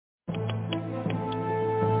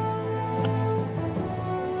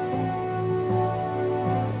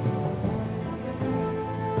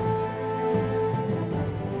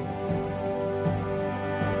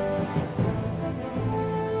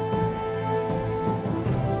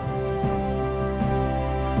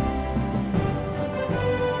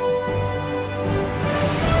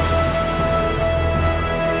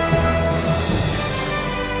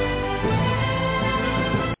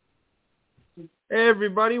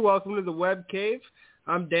everybody. Welcome to the Web Cave.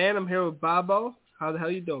 I'm Dan. I'm here with Bobbo. How the hell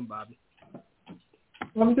you doing, Bobby?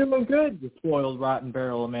 I'm doing good, you spoiled rotten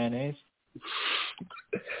barrel of mayonnaise.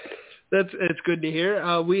 It's good to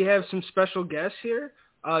hear. We have some special guests here.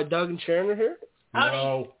 Doug and Sharon are here.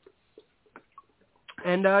 Hello.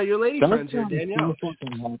 And your lady friends here, Danielle. So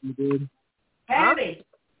fucking happy, dude. Happy.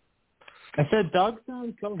 I said Doug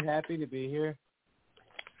sounds so happy to be here.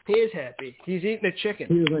 He is happy. He's eating a chicken.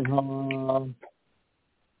 He was like,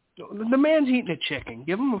 The man's eating a chicken.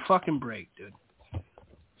 Give him a fucking break, dude.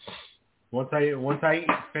 Once I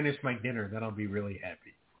finish my dinner, then I'll be really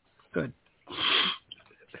happy. Good.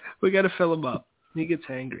 We got to fill him up. He gets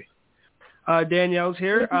hangry. Danielle's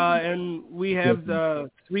here, and we have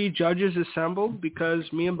the 3 judges assembled because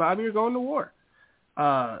me and Bobby are going to war.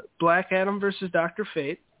 Black Adam versus Dr.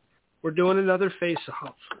 Fate. We're doing another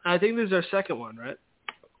Faceoff. I think this is our second one, right?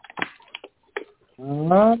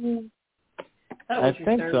 I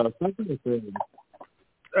think so.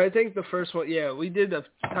 I think the first one, yeah, we did a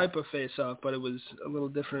type of Face-Off, but it was a little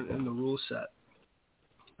different in the rule set.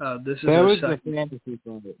 This is our second. The fantasy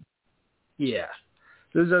for it. Yeah.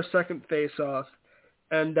 This is our second Face-Off.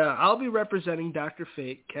 And I'll be representing Dr.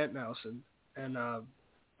 Fate, Kent Nelson, and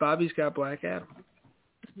Bobby's got Black Adam.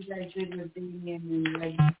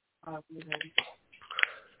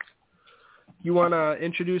 You want to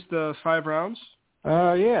introduce the 5 rounds?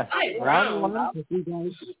 Yeah. Round 1,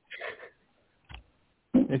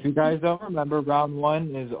 if you guys don't remember, round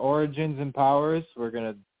 1 is origins and powers. We're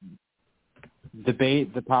going to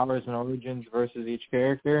debate the powers and origins versus each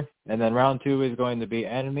character. And then round 2 is going to be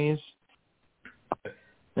enemies.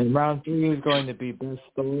 And round 3 is going to be best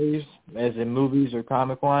stories, as in movies or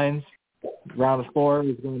comic lines. Round 4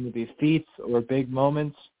 is going to be feats or big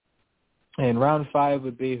moments. And round 5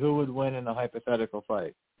 would be who would win in a hypothetical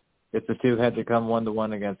fight if the 2 had to come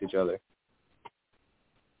 1-to-1 against each other.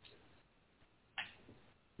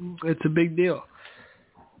 It's a big deal.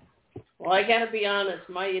 Well, I gotta be honest,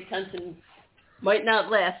 my attention might not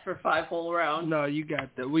last for 5 whole rounds. No, you got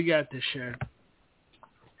that. We got this, Sharon.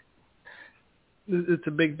 It's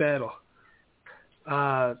a big battle.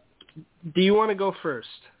 Do you want to go first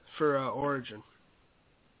for Origin?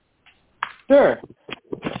 Sure.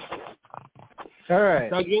 All right.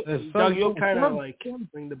 Doug, you'll kind of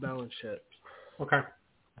ring the bell and shit. Okay.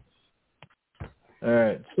 All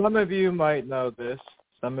right. Some of you might know this.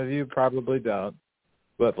 Some of you probably don't.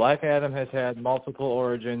 But Black Adam has had multiple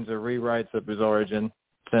origins or rewrites of his origin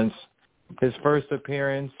since his first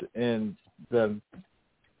appearance in the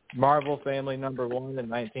Marvel Family #1 in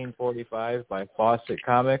 1945 by Fawcett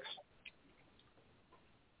Comics.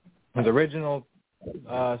 His original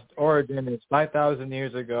origin is 5,000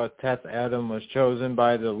 years ago. Teth Adam was chosen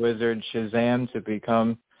by the wizard Shazam to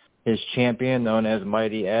become his champion, known as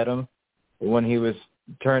Mighty Adam. When he was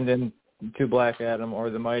turned into Black Adam,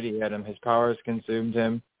 or the Mighty Adam, his powers consumed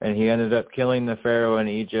him, and he ended up killing the Pharaoh in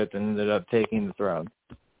Egypt and ended up taking the throne.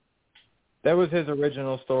 That was his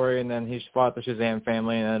original story, and then he fought the Shazam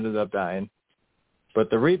family and ended up dying.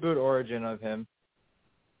 But the reboot origin of him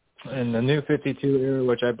in the New 52 era,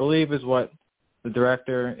 which I believe is what the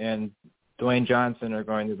director and Dwayne Johnson are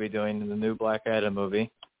going to be doing in the new Black Adam movie.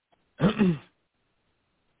 It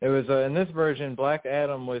was in this version, Black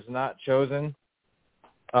Adam was not chosen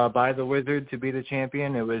by the wizard to be the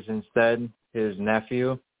champion. It was instead his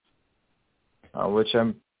nephew, which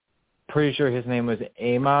I'm pretty sure his name was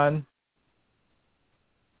Amon.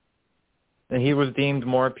 And he was deemed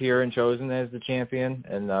more pure and chosen as the champion.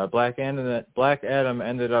 And Black Adam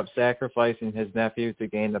ended up sacrificing his nephew to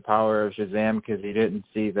gain the power of Shazam because he didn't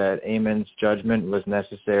see that Amon's judgment was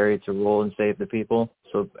necessary to rule and save the people.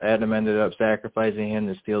 So Adam ended up sacrificing him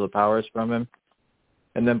to steal the powers from him.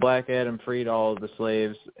 And then Black Adam freed all of the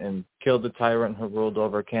slaves and killed the tyrant who ruled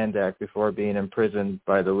over Kandak before being imprisoned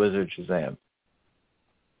by the wizard Shazam.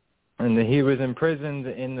 And he was imprisoned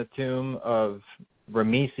in the tomb of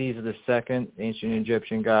Rameses II, ancient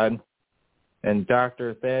Egyptian god, and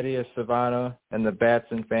Dr. Thaddeus Savannah and the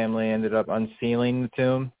Batson family ended up unsealing the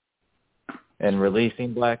tomb and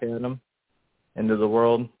releasing Black Adam into the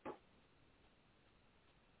world.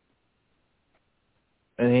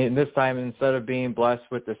 And this time, instead of being blessed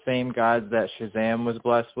with the same gods that Shazam was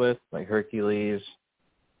blessed with, like Hercules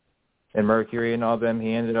and Mercury and all them,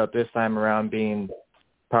 he ended up this time around being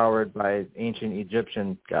powered by ancient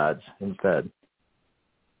Egyptian gods instead.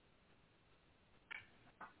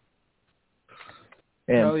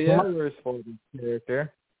 And powers for this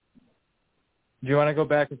character. Do you want to go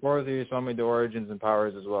back and forth, or do you just want me to do origins and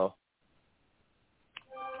powers as well?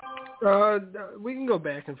 We can go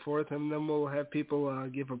back and forth, and then we'll have people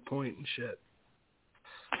give a point and shit.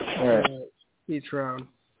 All right. each round.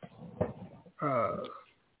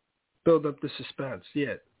 Build up the suspense.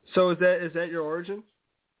 Yeah. So is that your origin?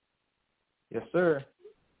 Yes, sir.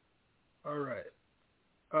 All right.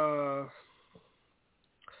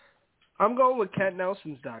 I'm going with Kent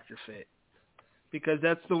Nelson's Dr. Fate because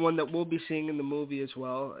that's the one that we'll be seeing in the movie as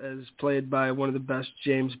well, as played by one of the best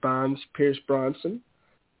James Bonds, Pierce Brosnan.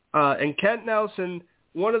 And Kent Nelson,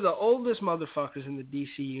 one of the oldest motherfuckers in the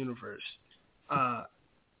DC universe.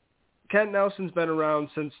 Kent Nelson's been around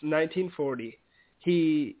since 1940.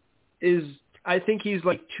 I think he's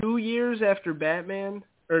like 2 years after Batman,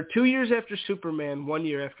 or 2 years after Superman, 1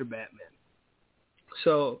 year after Batman.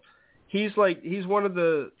 So he's one of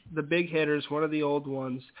the big hitters, one of the old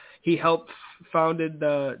ones. He helped founded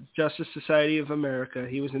the Justice Society of America.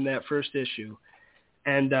 He was in that first issue.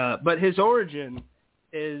 And but his origin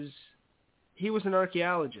is he was an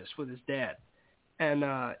archaeologist with his dad. And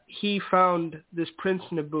he found this Prince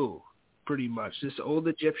Nabu, pretty much, this old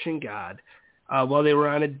Egyptian god, while they were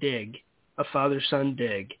on a dig, a father-son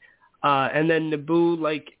dig. And then Nabu,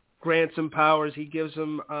 grants him powers. He gives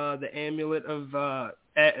him the amulet of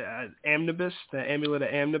Amnibus, the amulet of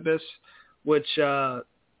Amnibus, which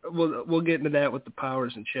we'll get into that with the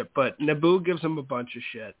powers and shit. But Nabu gives him a bunch of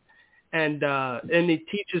shit. And he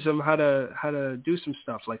teaches him how to do some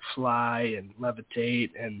stuff like fly and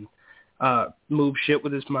levitate and move shit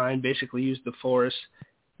with his mind, basically use the Force.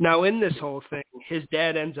 Now, in this whole thing, his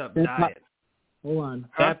dad ends up dying. Hold on.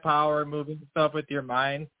 That power, moving stuff with your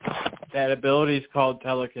mind, that ability is called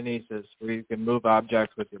telekinesis, where you can move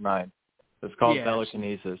objects with your mind. It's called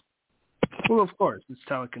telekinesis. Well, of course, it's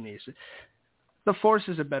telekinesis. The Force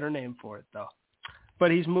is a better name for it, though. But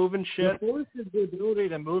he's moving shit. The Force is the ability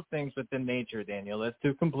to move things within nature, Daniel. That's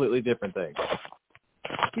two completely different things.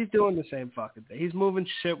 He's doing the same fucking thing. He's moving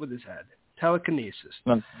shit with his head. Telekinesis.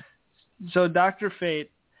 So Dr. Fate,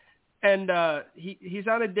 and he's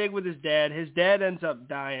on a dig with his dad. His dad ends up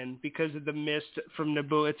dying because of the mist from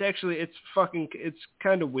Nabu. It's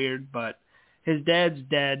kind of weird, but his dad's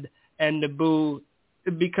dead, and Nabu,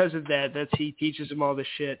 because of that, he teaches him all this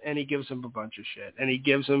shit, and he gives him a bunch of shit, and he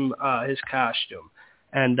gives him his costume.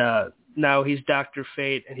 And now he's Dr.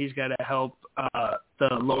 Fate, and he's got to help the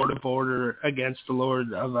Lord of Order against the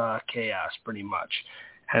Lord of Chaos, pretty much.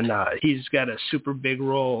 And he's got a super big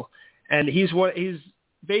role. And he's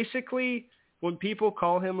basically, when people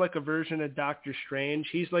call him like a version of Doctor Strange,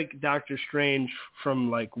 he's like Doctor Strange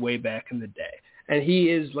from like way back in the day. And he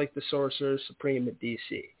is like the Sorcerer Supreme at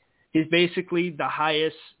DC. He's basically the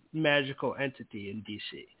highest magical entity in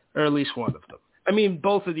DC, or at least one of them. I mean,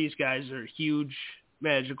 both of these guys are huge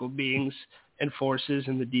magical beings and forces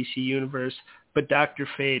in the DC universe, but Dr.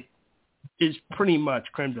 Fate is pretty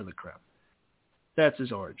much creme de la creme. That's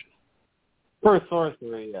his origin. For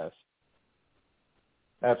sorcery, yes.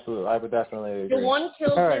 Absolutely. I would definitely agree. The one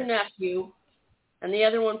kills their nephew, and the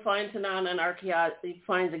other one finds a god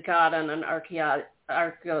on an a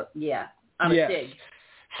dig.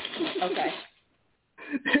 Okay.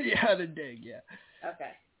 Yeah, on a dig, yeah.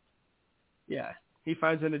 Okay. Yeah. He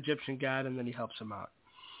finds an Egyptian god, and then he helps him out.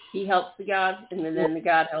 He helps the god, and then the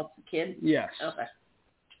god helps the kid? Yes. Okay.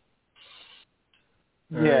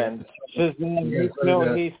 Yeah, and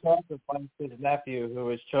he sacrificed his nephew, who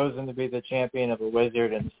was chosen to be the champion of a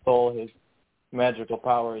wizard and stole his magical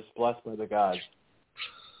powers blessed by the gods.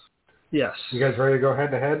 Yes. You guys ready to go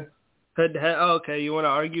head to head? Head to head. Oh, okay. You want to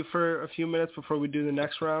argue for a few minutes before we do the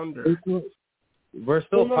next round? Or? We're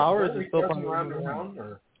still powers. Are still round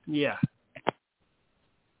or? Yeah.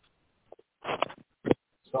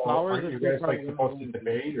 So powers aren't you guys supposed to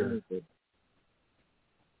debate or?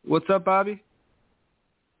 What's up, Bobby?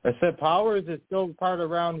 I said powers is still part of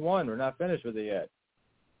round one. We're not finished with it yet.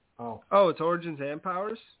 Oh, it's origins and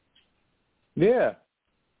powers? Yeah.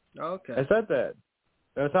 Okay. I said that.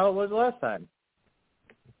 That's how it was last time.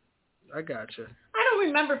 I gotcha. I don't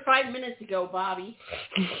remember 5 minutes ago, Bobby.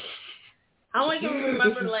 How am I going to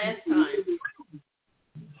remember last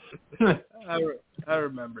time? I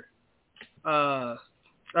remember. All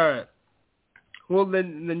right. Well,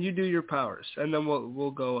 then you do your powers, and then we'll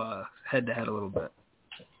go head to head a little bit.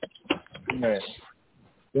 Right.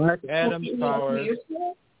 Black Adam's powers.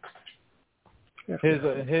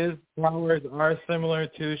 His powers are similar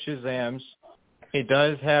to Shazam's. He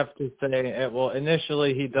does have to say,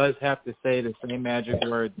 initially he does have to say the same magic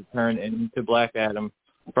word to turn into Black Adam.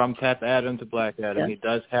 From Teth Adam to Black Adam, He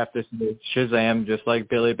does have to say Shazam, just like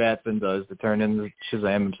Billy Batson does, to turn into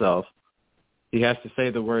Shazam himself. He has to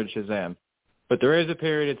say the word Shazam. But there is a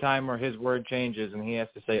period of time where his word changes and he has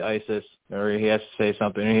to say ISIS, or he has to say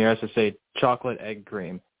something, or he has to say chocolate egg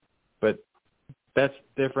cream. But that's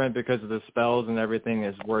different because of the spells and everything.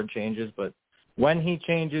 His word changes, but When he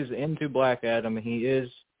changes into Black Adam, he is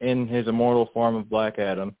in his immortal form of Black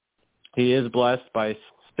Adam. He is blessed by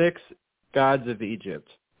 6 gods of Egypt.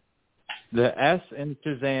 The S in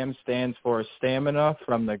Shazam stands for stamina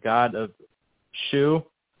from the god of Shu.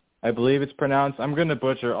 I believe it's pronounced. I'm going to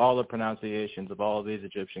butcher all the pronunciations of all of these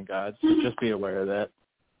Egyptian gods, so just be aware of that.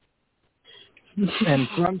 And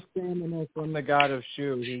from stamina from the god of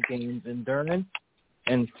Shu, he gains endurance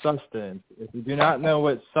and sustenance. If you do not know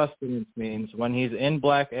what sustenance means, when he's in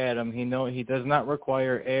Black Adam, he does not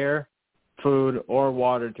require air, food, or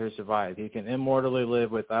water to survive. He can immortally live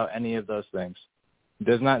without any of those things. He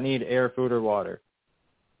does not need air, food, or water.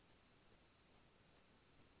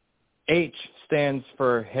 H stands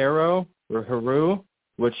for Hero or Haru,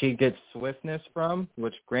 which he gets swiftness from,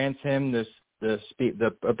 which grants him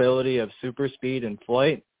the ability of super speed and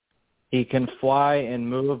flight. He can fly and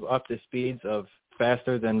move up to speeds of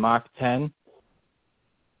faster than Mach 10,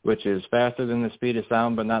 which is faster than the speed of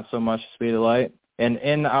sound, but not so much the speed of light. And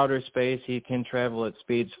in outer space, he can travel at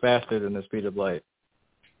speeds faster than the speed of light.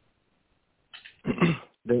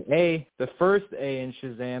 The first A in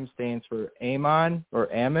Shazam stands for Amon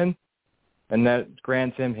or Ammon, and that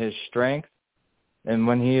grants him his strength. And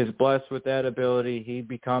when he is blessed with that ability, he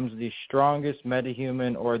becomes the strongest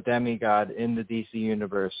metahuman or demigod in the DC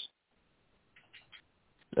universe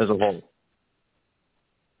as a whole.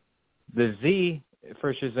 The Z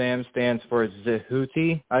for Shazam stands for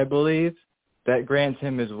Zehuti, I believe. That grants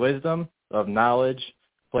him his wisdom of knowledge,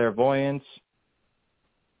 clairvoyance,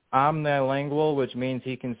 omnilingual, which means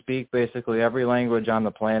he can speak basically every language on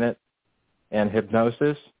the planet, and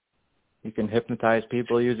hypnosis. He can hypnotize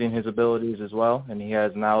people using his abilities as well, and he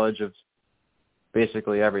has knowledge of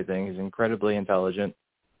basically everything. He's incredibly intelligent.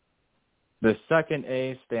 The second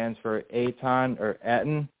A stands for Aton or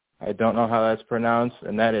Aten. I don't know how that's pronounced,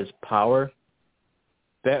 and that is power.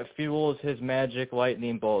 That fuels his magic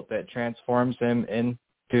lightning bolt that transforms him into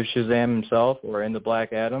Shazam himself or into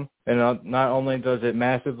Black Adam. And not only does it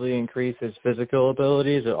massively increase his physical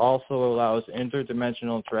abilities, it also allows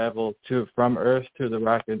interdimensional travel from Earth to the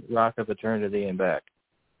Rock of Eternity and back.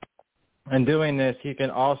 In doing this, he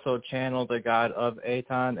can also channel the god of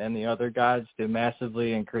Aton and the other gods to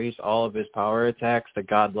massively increase all of his power attacks to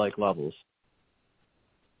godlike levels.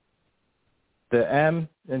 The M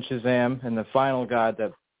in Shazam and the final god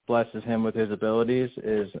that blesses him with his abilities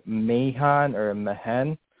is Mahan or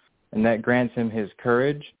Mehen, and that grants him his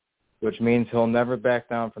courage, which means he'll never back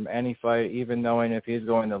down from any fight, even knowing if he's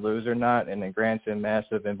going to lose or not, and it grants him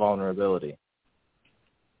massive invulnerability.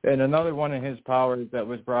 And another one of his powers that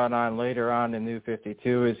was brought on later on in New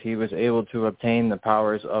 52 is he was able to obtain the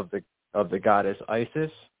powers of the goddess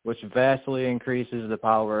Isis, which vastly increases the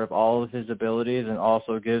power of all of his abilities and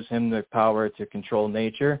also gives him the power to control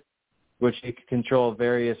nature, which he can control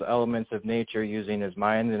various elements of nature using his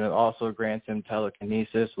mind, and it also grants him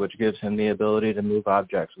telekinesis, which gives him the ability to move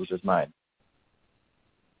objects with his mind.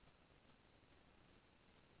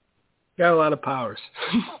 Got a lot of powers.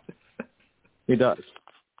 He does.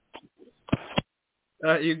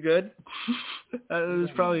 You good? There's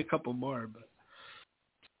probably a couple more, but.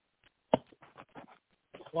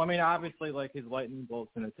 Well, I mean, obviously, like his lightning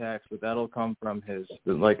bolts and attacks, but that'll come from his,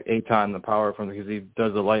 like, Aton, the power from, because he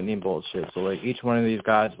does the lightning bolt shit. So, like, each one of these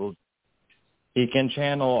gods he can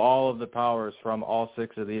channel all of the powers from all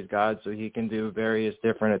 6 of these gods, so he can do various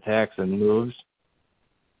different attacks and moves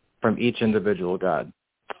from each individual god.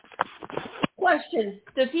 Question: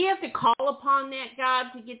 does he have to call upon that god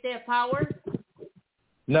to get that power?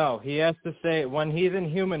 No, he has to say, when he's in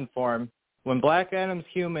human form, when Black Adam's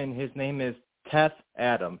human, his name is Teth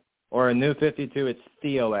Adam, or in New 52, it's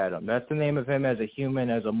Theo Adam. That's the name of him as a human,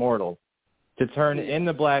 as a mortal. To turn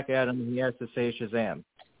into Black Adam, he has to say Shazam.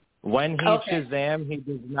 When he's Shazam, he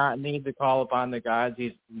does not need to call upon the gods.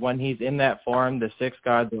 When he's in that form, the 6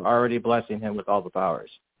 gods are already blessing him with all the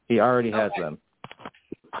powers. He already has them.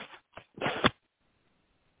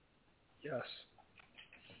 Yes.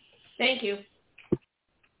 Thank you.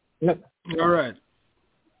 Yep. All right.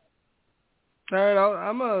 All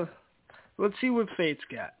right, let's see what Fate's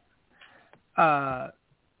got.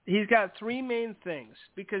 He's got 3 main things,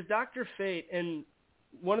 because Dr. Fate, and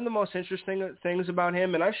one of the most interesting things about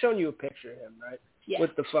him, and I've shown you a picture of him, right? Yeah.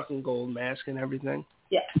 With the fucking gold mask and everything.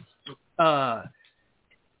 Yeah.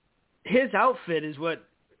 His outfit is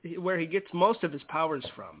where he gets most of his powers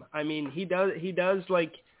from. I mean, he does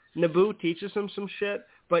like Naboo teaches him some shit,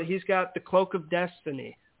 but he's got the Cloak of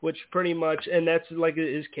Destiny, which pretty much, and that's like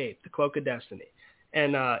his cape, the Cloak of Destiny.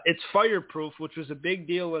 And it's fireproof, which was a big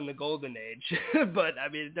deal in the Golden Age. But, I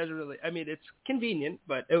mean, it doesn't really, I mean, it's convenient,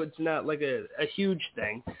 but it's not like a huge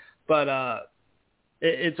thing. But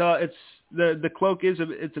It's the cloak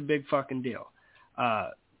it's a big fucking deal,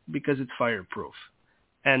 because it's fireproof,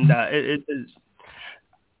 and it is.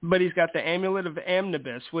 But he's got the amulet of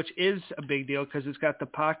Omnibus, which is a big deal because it's got the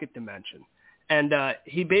pocket dimension, and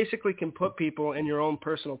he basically can put people in your own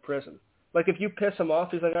personal prison. Like if you piss him off,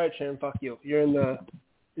 he's like, all right, Sharon, fuck you. You're in the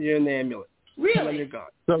amulet. Really? And then you're gone.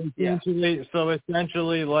 So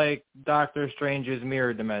essentially, like Doctor Strange's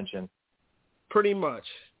mirror dimension. Pretty much.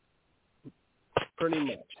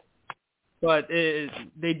 But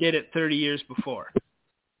they did it 30 years before.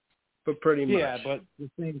 But pretty much. Yeah, but the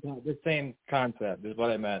same concept is what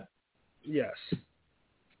I meant. Yes.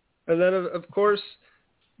 And then, of course,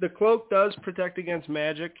 the cloak does protect against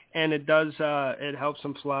magic, and it does it helps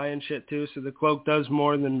him fly and shit too. So the cloak does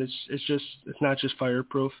more than it's not just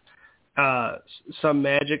fireproof. Some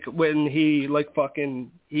magic when he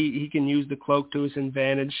he can use the cloak to his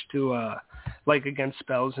advantage to like against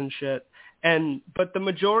spells and shit. But the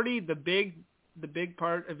majority, the big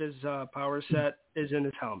part of his power set is in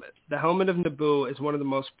his helmet. The helmet of Naboo is one of the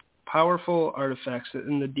most powerful artifacts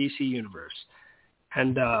in the DC universe,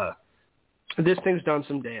 and this thing's done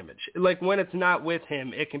some damage. Like when it's not with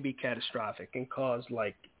him, it can be catastrophic and cause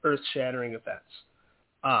like earth-shattering events.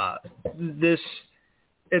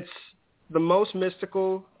 It's the most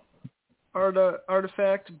mystical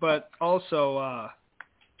artifact, but also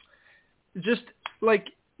just like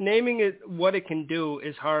naming it what it can do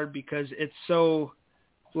is hard because it's so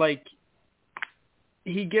like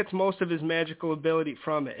he gets most of his magical ability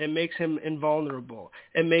from it. It makes him invulnerable.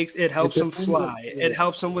 It helps him fly. It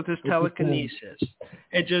helps him with his telekinesis.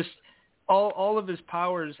 It just all of his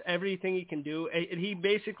powers, everything he can do.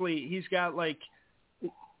 He's got like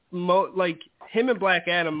him and Black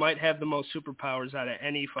Adam might have the most superpowers out of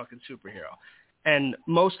any fucking superhero, and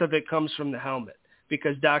most of it comes from the helmet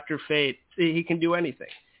because Dr. Fate, he can do anything.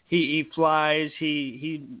 He flies.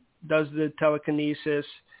 He does the telekinesis.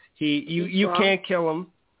 You can't kill him.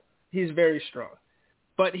 He's very strong,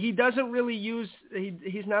 but he doesn't really use.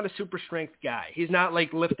 He's not a super strength guy. He's not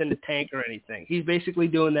like lifting a tank or anything. He's basically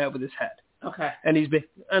doing that with his head. Okay. And he's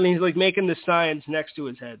like making the signs next to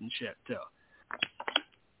his head and shit too.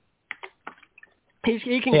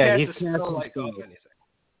 He can cast a spell like off anything.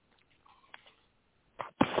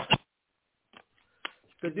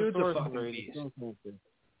 The dude's a fucking beast.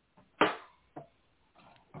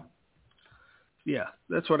 Yeah,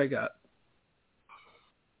 that's what I got.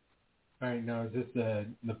 All right, now is this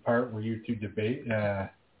the part where you two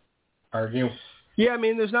argue? Yeah, I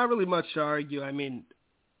mean, there's not really much to argue. I mean,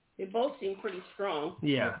 they both seem pretty strong.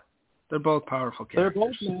 Yeah, they're both powerful characters.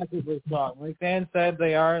 They're both massively strong. Like Dan said,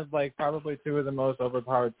 they are like probably two of the most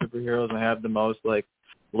overpowered superheroes and have the most like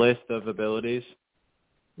list of abilities.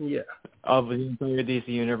 Yeah. Of the entire DC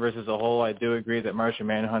universe as a whole, I do agree that Martian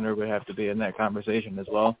Manhunter would have to be in that conversation as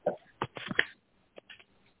well.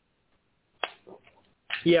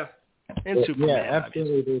 Yeah. And Superman. Yeah,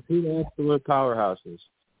 absolutely. They're two absolute powerhouses.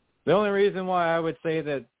 The only reason why I would say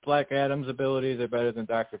that Black Adam's abilities are better than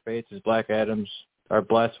Dr. Fate's is Black Adam's are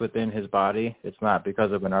blessed within his body. It's not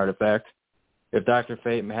because of an artifact. If Dr.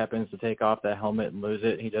 Fate happens to take off that helmet and lose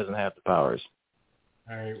it, he doesn't have the powers.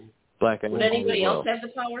 All right. Black Adam. Would anybody else have the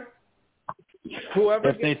power? Whoever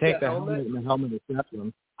if they take the helmet and the helmet accepts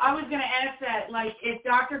them. I was going to ask that, like, if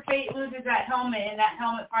Dr. Fate loses that helmet and that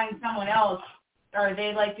helmet finds someone else, are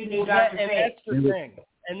they like the new Dr. Fate? And that's the thing.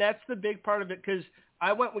 And that's the big part of it, because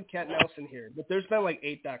I went with Cat Nelson here, but there's been like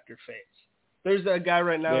 8 Dr. Fates. There's a guy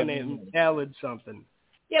right now named Khaled something.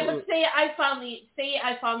 Yeah, but say I found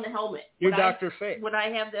the helmet. You're Dr. Fate. Would I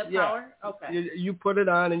have that power? Okay. You put it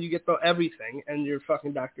on and you get everything, and you're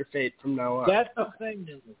fucking Dr. Fate from now on. That's the thing.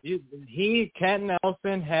 Ken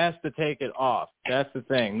Nelson has to take it off. That's the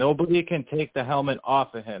thing. Nobody can take the helmet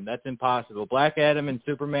off of him. That's impossible. Black Adam and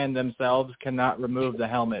Superman themselves cannot remove the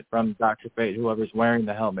helmet from Dr. Fate, whoever's wearing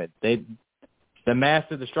the helmet. The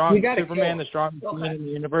master, the strongest Superman, the strongest man in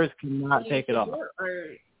the universe cannot take it off.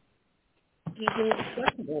 He's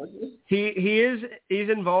indestructible. He's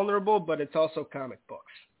invulnerable, but it's also comic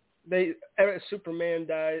books. Superman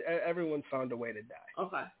died. Everyone found a way to die.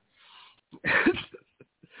 Okay.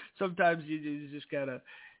 Sometimes you just gotta,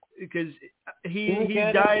 because he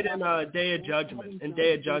died in Day of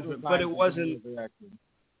Judgment. But it wasn't.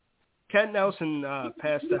 Ken Nelson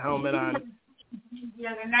passed the helmet on. The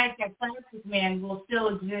other night, that plastic man will still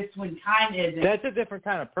exist when time isn't. That's a different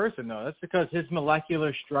kind of person, though. That's because his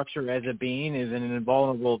molecular structure as a being is an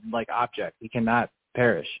invulnerable, object. He cannot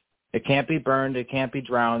perish. It can't be burned. It can't be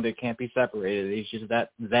drowned. It can't be separated. He's just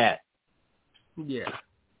that. Yeah.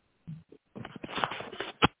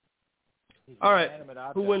 All right.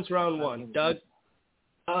 Who wins round 1? Doug?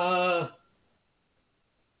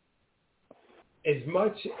 as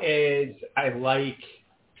much as I like,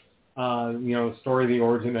 story of the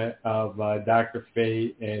origin of Dr.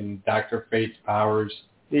 Fate and Dr. Fate's powers.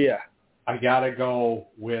 Yeah. I gotta go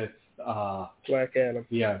with Black Adam.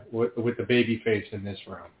 Yeah, with the baby face in this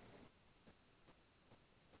round.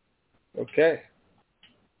 Okay.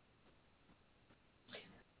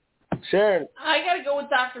 Sharon. I gotta go with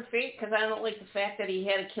Dr. Fate because I don't like the fact that he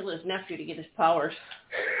had to kill his nephew to get his powers.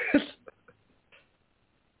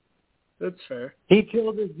 That's fair. He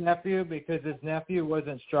killed his nephew because his nephew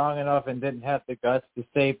wasn't strong enough and didn't have the guts to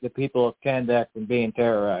save the people of Kandak from being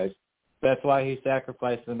terrorized. That's why he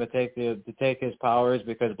sacrificed them to take his powers,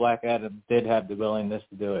 because Black Adam did have the willingness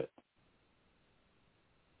to do it.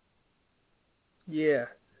 Yeah.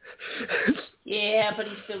 Yeah, but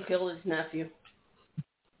he still killed his nephew.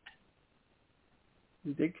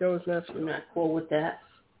 He did kill his nephew. I'm not cool with that.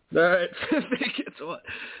 All right. All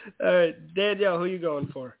right, Danielle, who are you going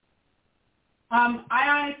for? I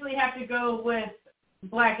honestly have to go with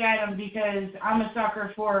Black Adam because I'm a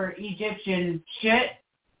sucker for Egyptian shit,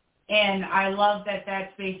 and I love that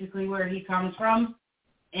that's basically where he comes from.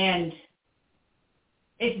 And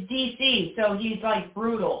it's DC, so he's like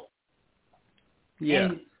brutal.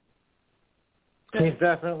 Yeah. He's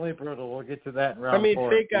definitely brutal. We'll get to that in round 4.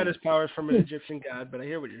 Fate got his powers from an Egyptian god, but I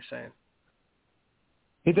hear what you're saying.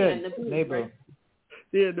 He did. Yeah, Naboo.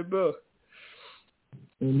 Yeah, Naboo.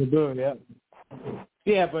 Naboo, yeah.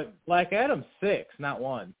 Yeah, but Black Adam's 6, not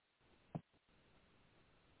 1.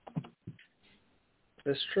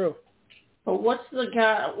 That's true. But what's the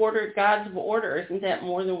gods of order? Isn't that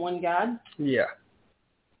more than one god? Yeah.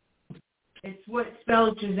 It's what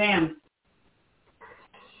spells Shazam.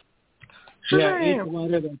 Yeah,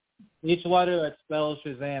 each letter that spells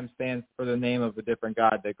Shazam stands for the name of a different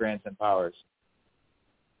god that grants him powers.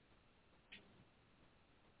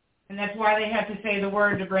 And that's why they have to say the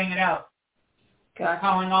word to bring it out. Gotcha.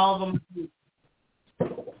 Calling all of them.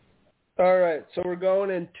 All right, so we're going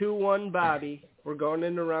in 2-1 Bobby. We're going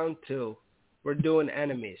into round 2. We're doing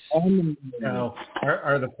enemies. Now,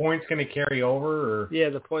 are the points going to carry over? Or? Yeah,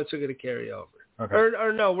 the points are going to carry over. Okay.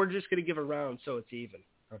 Or no, we're just going to give a round so it's even.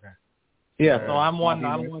 Okay. Yeah, so I'm 1-0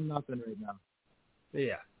 right now.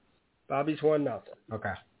 Yeah. Bobby's 1-0.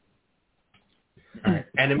 Okay. All right.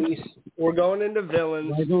 Enemies. We're going into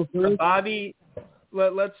villains. Can I go first? Bobby,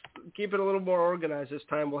 let's keep it a little more organized this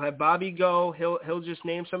time. We'll have Bobby go. He'll just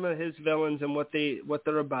name some of his villains and what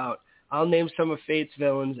they're about. I'll name some of Fate's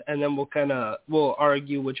villains, and then we'll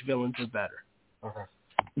argue which villains are better. Okay.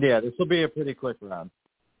 Yeah, this will be a pretty quick round.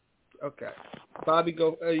 Okay. Bobby,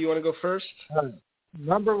 go. You want to go first?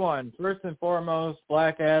 Number 1, first and foremost,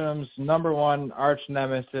 Black Adam's number 1 arch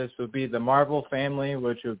nemesis would be the Marvel family,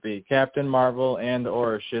 which would be Captain Marvel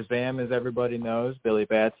or Shazam, as everybody knows, Billy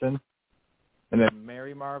Batson, and then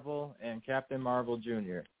Mary Marvel and Captain Marvel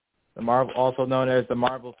Jr. Also known as the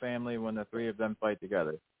Marvel family when the 3 of them fight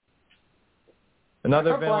together.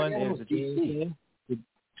 Another villain is the DC.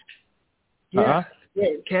 Yeah. Yeah,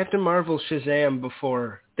 Captain Marvel Shazam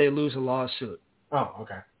before they lose a lawsuit. Oh,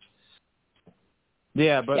 okay.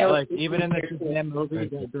 Yeah, but even in the Shazam movie,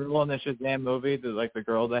 the girl in the Shazam movie, the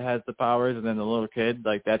girl that has the powers and then the little kid,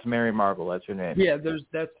 that's Mary Marvel. That's her name. Yeah,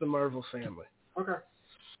 that's the Marvel family. Okay.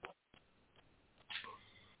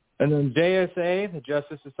 And then JSA, the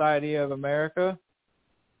Justice Society of America,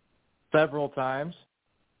 several times.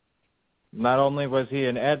 Not only was he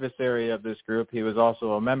an adversary of this group, he was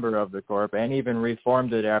also a member of the Corp and even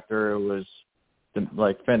reformed it after it was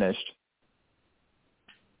finished.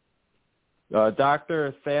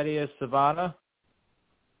 Dr. Thaddeus Savannah,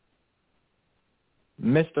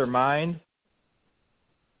 Mr. Mind,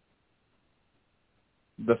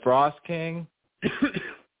 the Frost King,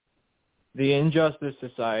 the Injustice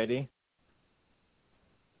Society,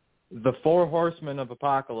 the 4 Horsemen of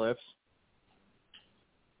Apocalypse,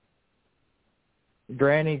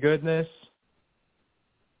 Granny Goodness,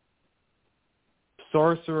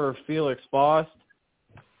 Sorcerer Felix Faust,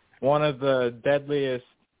 one of the deadliest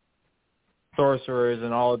sorcerers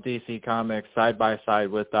in all of DC Comics, side by side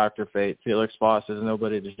with Dr. Fate. Felix Faust is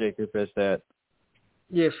nobody to shake your fist at.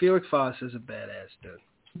 Yeah, Felix Faust is a badass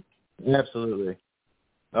dude. Absolutely.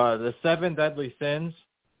 The 7 Deadly Sins,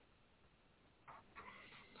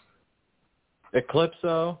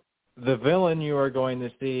 Eclipso, the villain you are going to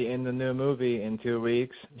see in the new movie in 2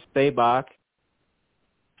 weeks, Staybach.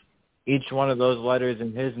 Each one of those letters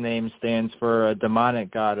in his name stands for a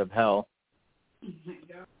demonic god of hell.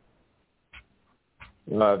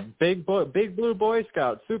 Big Blue Boy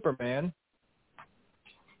Scout, Superman.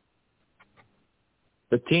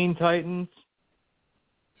 The Teen Titans.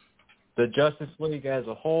 The Justice League as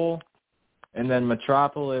a whole. And then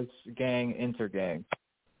Metropolis Gang Intergang.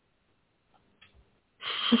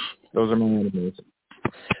 Those are my enemies.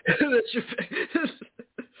 That's your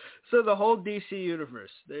so the whole DC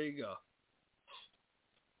universe. There you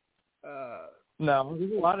go. No,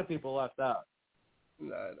 there's a lot of people left out.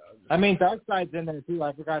 No. I mean, Darkseid's in there too.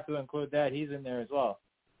 I forgot to include that. He's in there as well.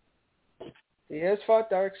 He has fought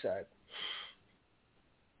Darkseid.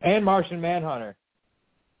 And Martian Manhunter.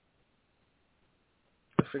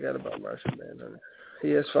 I forgot about Martian Manhunter. He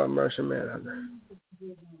has fought Martian Manhunter.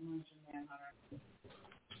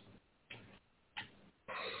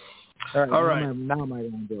 All right. Now my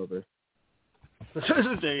round's over.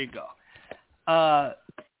 There you go.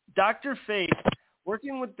 Dr. Fate,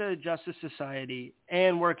 working with the Justice Society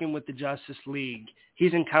and working with the Justice League,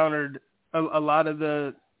 he's encountered a lot of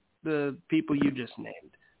the people you just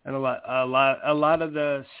named, and a lot of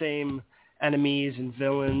the same enemies and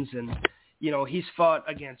villains, and he's fought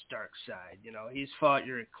against Darkseid. He's fought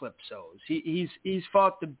your Eclipsos. He's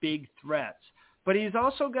fought the big threats, but he's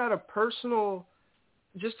also got a personal,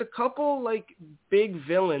 just a couple like big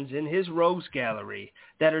villains in his rogues gallery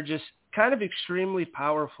that are just kind of extremely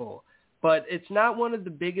powerful. But it's not one of the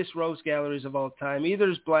biggest rogues galleries of all time. Either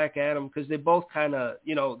is Black Adam, because they both kind of,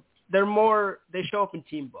 they show up in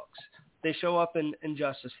team books. They show up in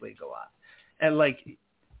Justice League a lot. And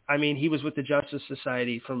he was with the Justice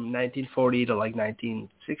Society from 1940 to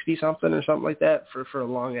 1960 something or something like that for a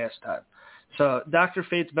long ass time. So Dr.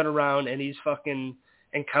 Fate's been around, and he's fucking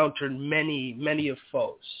encountered many of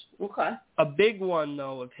foes. Okay. A big one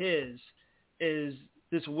though of his is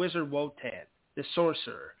this wizard Wotan, the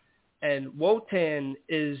sorcerer. And Wotan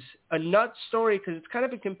is a nut story because it's kind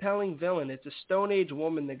of a compelling villain. It's a Stone Age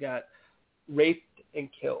woman that got raped and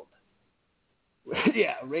killed.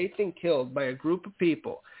 Yeah, raped and killed by a group of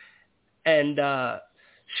people. And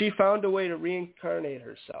she found a way to reincarnate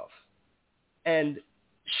herself. And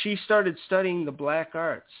she started studying the black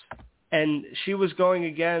arts. And she was trying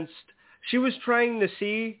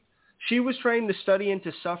to study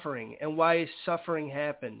into suffering and why suffering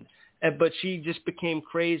happened. But she just became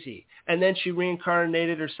crazy. And then she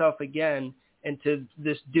reincarnated herself again into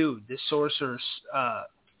this dude, this sorcerer,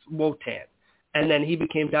 Wotan. And then he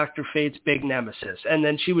became Dr. Fate's big nemesis. And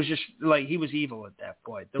then she was just he was evil at that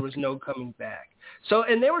point. There was no coming back. So,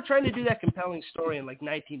 and they were trying to do that compelling story in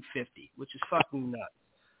 1950, which is fucking nuts.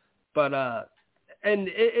 But, and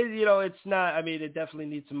it's not, it definitely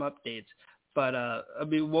needs some updates. But,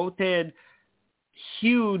 Wotan,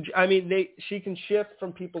 huge. She can shift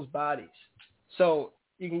from people's bodies. So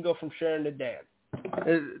you can go from Sharon to Dan.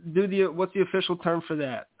 What's the official term for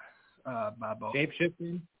that, Bobbo?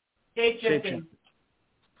 Shape-shifting? Shape-shifting.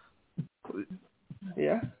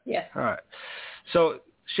 Yeah? Yeah. All right. So,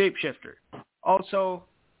 shapeshifter. Also,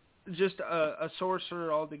 just a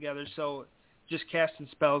sorcerer altogether, so just casting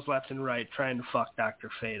spells left and right, trying to fuck Dr.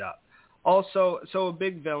 Fate up. Also, so a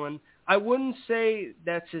big villain. I wouldn't say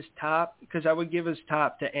that's his top, because I would give his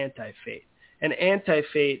top to Anti-Fate. And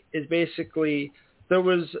Anti-Fate is basically, there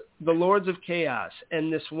was the Lords of Chaos,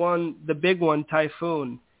 and this one, the big one,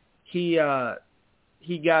 Typhoon, he got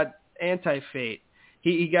Anti-Fate.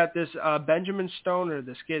 He got this Benjamin Stoner,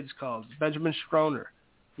 this kid's called. Benjamin Stroner,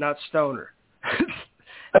 not Stoner.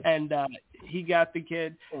 And he got the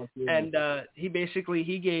kid, and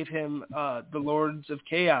he gave him the Lords of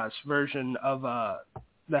Chaos version of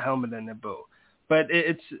the Helmet of Naboo. But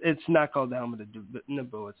it's not called the Helmet of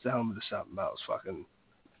Naboo. It's the Helmet of something else. Fucking.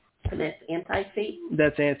 And that's Anti-Fate?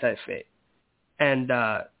 That's Anti-Fate. And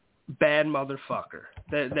bad motherfucker.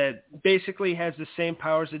 That basically has the same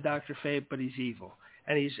powers as Dr. Fate, but he's evil.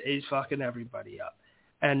 And he's fucking everybody up.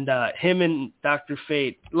 And him and Dr.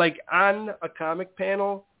 Fate, on a comic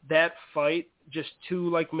panel, that fight, just two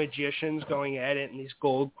magicians going at it in these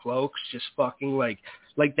gold cloaks, just fucking like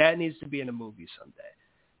that needs to be in a movie someday.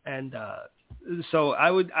 And so I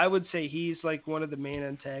would say he's one of the main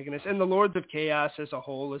antagonists. And the Lords of Chaos as a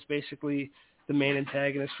whole is basically the main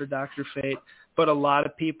antagonist for Dr. Fate. But a lot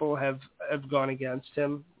of people have gone against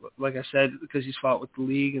him, like I said, because he's fought with the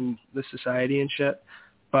League and the Society and shit.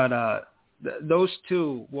 But those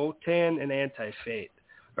two, Wotan and Anti-Fate,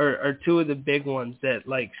 are two of the big ones that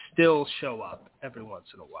still show up every once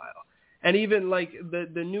in a while. And even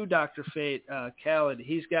the new Dr. Fate, Khaled,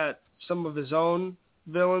 he's got some of his own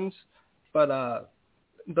villains, but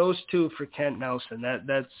those two for Kent Nelson,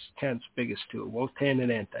 that's Kent's biggest two, Wotan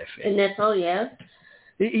and Anti-Fate. And that's all, yeah?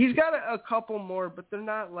 He's got a couple more, but they're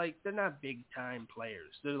not big time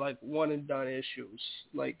players. They're one and done issues.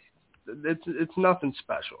 It's nothing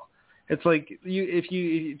special. It's if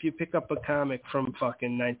you pick up a comic from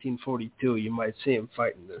fucking 1942, you might see him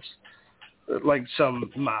fighting this like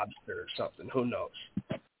some mobster or something. Who knows?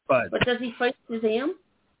 But does he fight Shazam?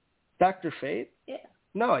 Dr. Fate? Yeah.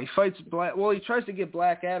 No, he fights Black. Well, he tries to get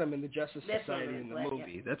Black Adam in the Justice Society in the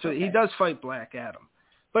movie. That's what he does. Fight Black Adam,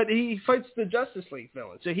 but he fights the Justice League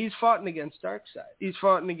villain. So he's fought against Darkseid. He's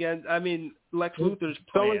fought against. I mean, Lex Luthor's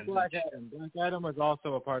plan. So is Black Adam. Black Adam was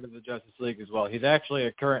also a part of the Justice League as well. He's actually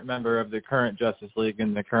a current member of the current Justice League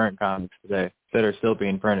in the current comics today that are still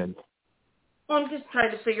being printed. Well, I'm just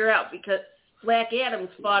trying to figure out because Black Adam's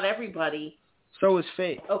fought everybody. So is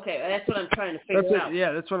Fate. Okay, that's what I'm trying to figure out.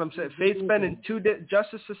 Yeah, that's what I'm saying. Fate's been in two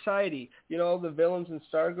Justice Society. You know, the villains in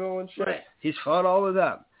Stargirl and shit. Right. He's fought all of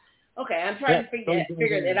them. Okay, I'm trying to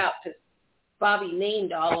figure that out because Bobby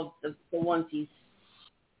named all of the ones he's...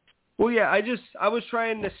 Well, yeah, I was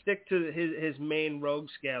trying to stick to his main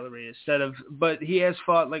rogues gallery instead of... But he has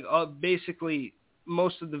fought, like, basically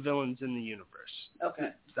most of the villains in the universe.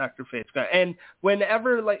 Okay. Dr. Fate's guy. And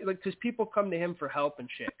whenever, like, because people come to him for help and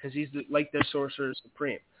shit, because he's, their Sorcerer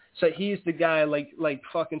Supreme. So he's the guy, like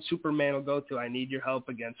fucking Superman will go to, I need your help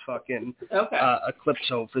against fucking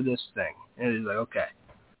Eclipso for this thing. And he's like, okay.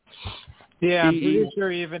 Yeah, I'm pretty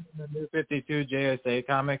sure even in the New 52 JSA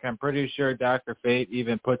comic, I'm pretty sure Dr. Fate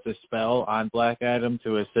even puts a spell on Black Adam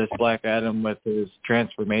to assist Black Adam with his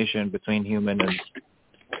transformation between human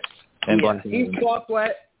and Black Adam. He's fought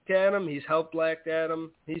Black Adam. He's helped Black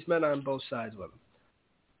Adam. He's been on both sides with him.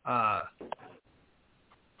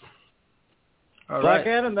 Black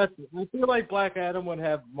Adam, I feel like Black Adam would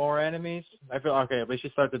have more enemies. Okay, we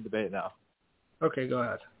should start the debate now. Okay, go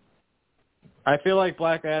ahead. I feel like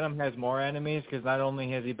Black Adam has more enemies because not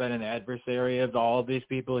only has he been an adversary of all of these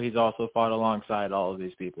people, he's also fought alongside all of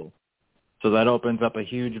these people. So that opens up a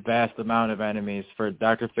huge, vast amount of enemies for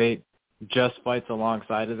Dr. Fate. Just fights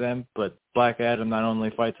alongside of them, but Black Adam not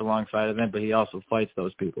only fights alongside of them, but he also fights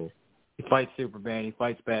those people. He fights Superman, he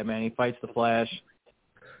fights Batman, he fights the Flash,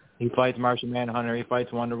 he fights Martian Manhunter, he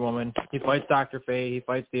fights Wonder Woman, he fights Dr. Fate, he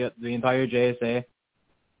fights the entire JSA.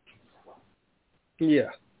 Yeah.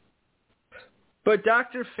 But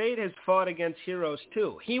Dr. Fate has fought against heroes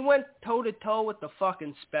too. He went toe-to-toe with the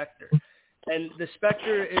fucking Spectre. And the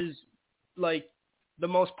Spectre is, like, the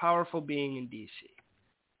most powerful being in DC.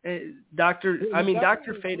 Dr.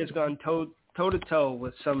 Fate has gone toe-to-toe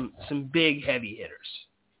with some big heavy hitters.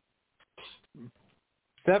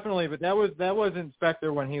 Definitely, but that was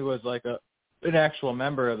Inspector when he was like an actual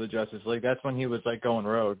member of the Justice League. That's when he was like going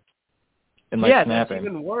rogue and like snapping. That's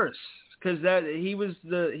even worse because he was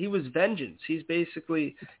vengeance. He's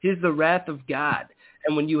the wrath of God,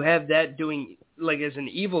 and when you have that doing like as an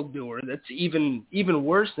evildoer, that's even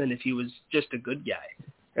worse than if he was just a good guy.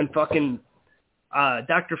 And fucking.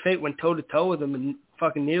 Dr. Fate went toe-to-toe with him and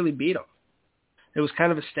fucking nearly beat him. It was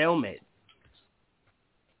kind of a stalemate.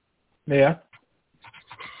 Yeah.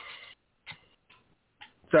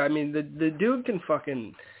 So, I mean, the dude can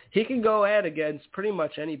he can go at against pretty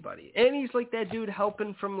much anybody. And he's like that dude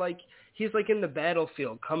helping from, like, he's like in the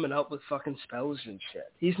battlefield coming up with fucking spells and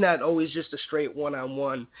shit. He's not always just a straight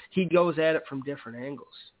one-on-one. He goes at it from different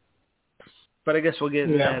angles. But I guess we'll get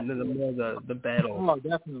into that into the battle. Oh,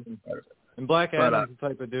 definitely. And Black Adam's the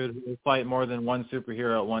type of dude who will fight more than one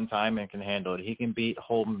superhero at one time and can handle it. He can beat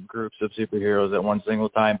whole groups of superheroes at one single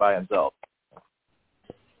time by himself.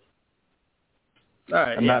 All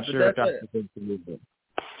right, I'm not sure if Dr. Fate can do it.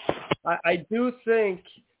 I do think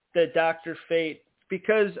that Dr. Fate,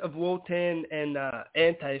 because of Wotan and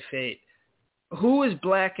Anti-Fate, who is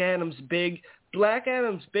Black Adam's big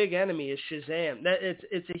enemy is Shazam.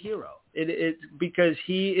 It's a hero. It's because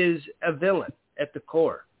he is a villain at the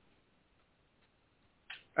core.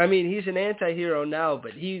 I mean, he's an anti-hero now,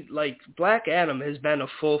 but Black Adam has been a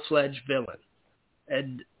full-fledged villain.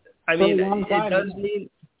 And, I mean,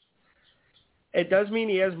 it does mean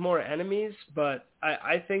he has more enemies, but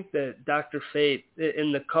I think that Dr. Fate,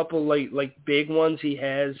 in the couple, like big ones he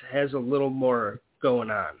has a little more going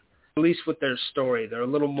on. At least with their story. They're a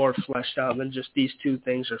little more fleshed out than just these two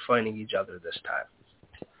things are fighting each other this time.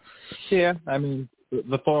 Yeah, I mean,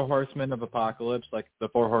 the four horsemen of Apocalypse, like the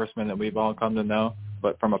four horsemen that we've all come to know,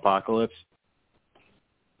 but from Apocalypse.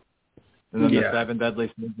 And then the seven deadly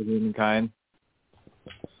sins of humankind.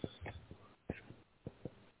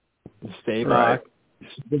 Staybach,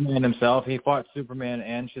 Superman himself, he fought Superman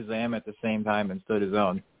and Shazam at the same time and stood his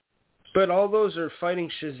own. But all those are fighting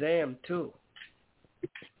Shazam, too.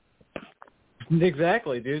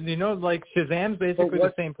 Exactly, dude. You know, like, Shazam's basically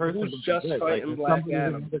the same person. Who's just fighting Black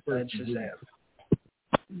Adam and Shazam?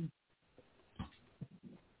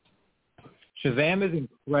 Shazam is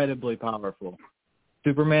incredibly powerful.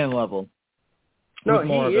 Superman level. No,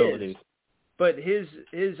 more he abilities. is. But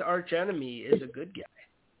his arch enemy is a good guy.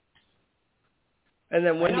 And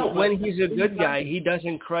then when he's a good guy, he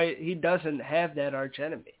doesn't have that arch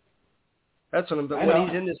enemy. That's what I'm. But when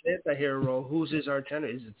he's in this anti-hero role, who's his arch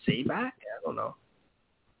enemy? Is it Sabak? I don't know.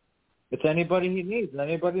 It's anybody he needs.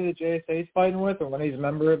 Anybody that JSA's fighting with, or when he's a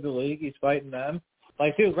member of the league, he's fighting them.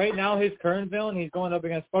 Like, dude, right now his current villain, he's going up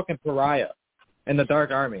against fucking Pariah in the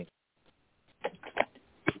Dark Army.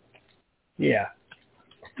 Yeah.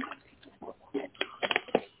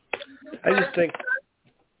 I just think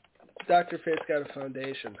Dr. Fate's got a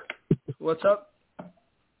foundation. What's up?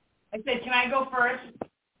 I said, can I go first?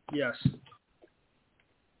 Yes.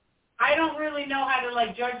 I don't really know how to,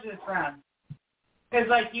 like, judge this round. Because,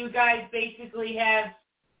 like, you guys basically have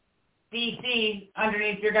DC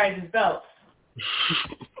underneath your guys' belts.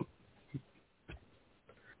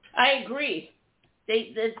 I agree.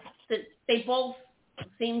 They both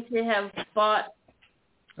seem to have fought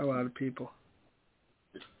a lot of people.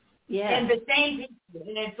 Yeah. And the same people.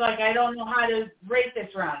 And it's like, I don't know how to rate this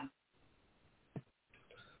round.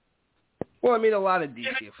 Well, I mean, a lot of DC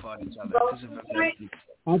have fought each other.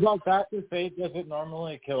 How about Dr. Fate doesn't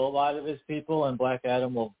normally kill a lot of his people, and Black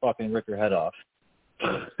Adam will fucking rip your head off?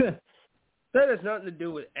 That has nothing to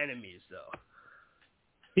do with enemies, though.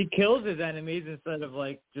 He kills his enemies instead of,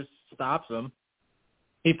 like, just stops them.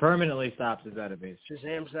 He permanently stops his enemies.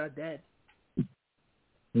 Shazam's not dead.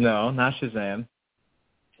 No, not Shazam.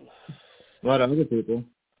 A lot of other people.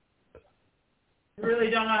 I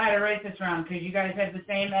really don't know how to rate this round because you guys have the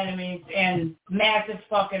same enemies and massive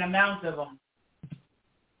fucking amounts of them.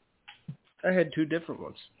 I had two different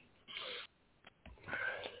ones.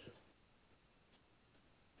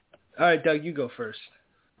 All right, Doug, you go first.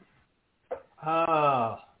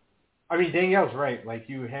 I mean, Danielle's right. Like,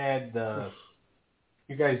 you guys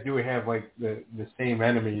do have, like, the same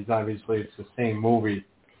enemies. Obviously, it's the same movie.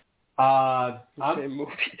 Same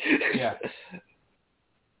movie. Yeah.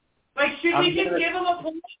 Like, should we just give them a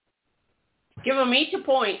point? Give them each a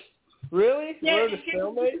point. Really? Yeah, We're the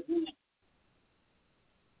stalemate?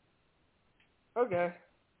 Okay.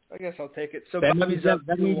 I guess I'll take it. So that Bobby's up.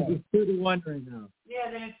 That means it's 2-1 right now. Yeah,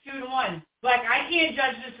 then it's 2-1. Like, I can't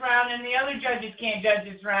judge this round, and the other judges can't judge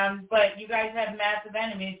this round, but you guys have massive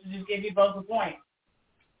enemies, so just give you both a point.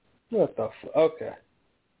 What the Okay.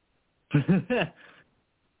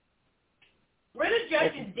 We're the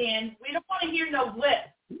judges, Dan. We don't want to hear no lip.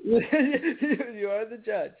 You are the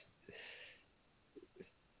judge.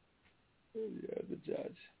 You are the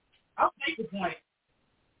judge. I'll take the point.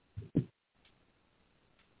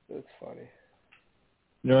 That's funny.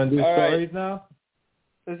 You want to do All stories right. now?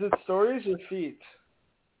 Is it stories or feats?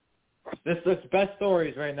 This is best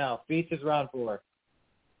stories right now. Feats is round 4.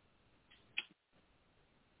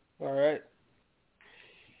 All right.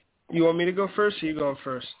 You want me to go first or you going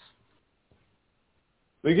first?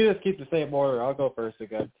 We can just keep the same order. I'll go first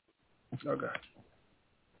again. Okay.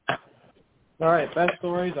 All right, best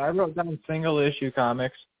stories. I wrote down single-issue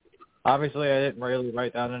comics. Obviously, I didn't really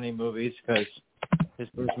write down any movies because his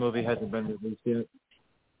first movie hasn't been released yet.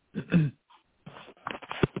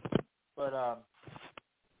 But, all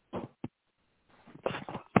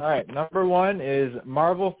right, number 1 is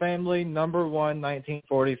Marvel Family number 1,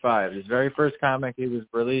 1945. His very first comic he was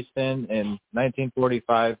released in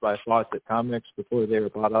 1945 by Fawcett Comics before they were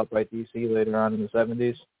bought out by DC later on in the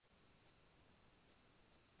 70s.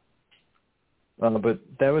 But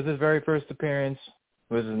that was his very first appearance.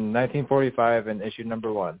 It was in 1945 in issue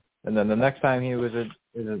number 1. And then the next time he was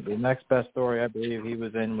the next best story I believe he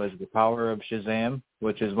was in was The Power of Shazam,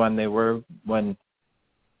 which is when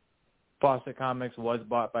Fawcett Comics was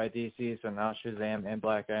bought by DC, so now Shazam and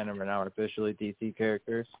Black Adam are now officially DC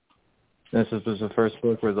characters. This was the first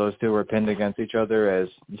book where those two were pinned against each other as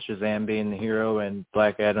Shazam being the hero and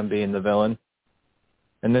Black Adam being the villain.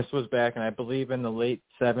 And this was back, I believe, in the late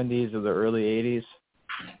 70s or the early 80s.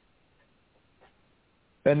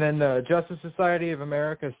 And then the Justice Society of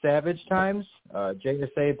America Savage Times,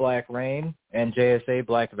 JSA Black Reign, and JSA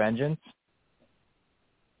Black Vengeance.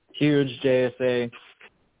 Huge JSA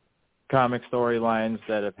comic storylines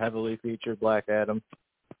that have heavily featured Black Adam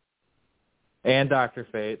and Dr.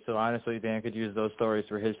 Fate. So honestly, Dan could use those stories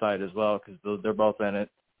for his side as well because they're both in it.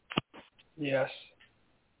 Yes.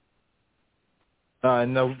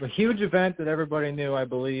 And the huge event that everybody knew, I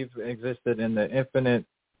believe, existed in the Infinite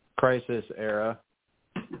Crisis era.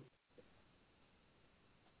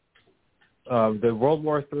 The World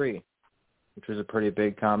War III, which was a pretty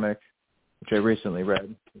big comic, which I recently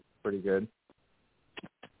read. It's pretty good.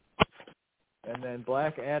 And then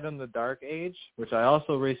Black Adam, The Dark Age, which I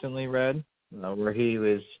also recently read, where he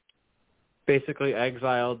was basically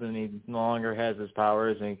exiled, and he no longer has his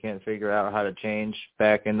powers, and he can't figure out how to change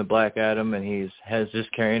back into Black Adam, and has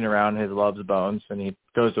just carrying around his love's bones, and he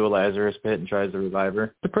goes to a Lazarus pit and tries to revive her.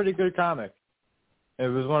 It's a pretty good comic. It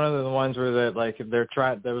was one of the ones where that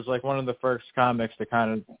was like one of the first comics to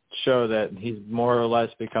kind of show that he's more or less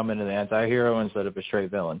becoming an anti-hero instead of a straight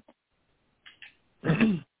villain.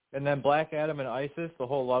 And then Black Adam and Isis, the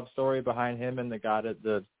whole love story behind him and the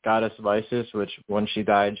goddess of Isis, which when she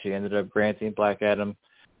died, she ended up granting Black Adam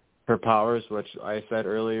her powers, which I said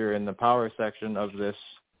earlier in the power section of this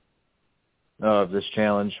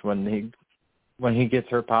challenge. When he gets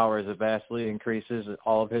her powers, it vastly increases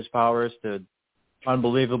all of his powers to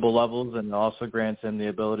unbelievable levels, and also grants him the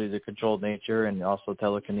ability to control nature and also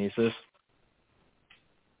telekinesis.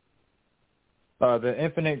 The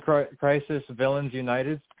Infinite Crisis Villains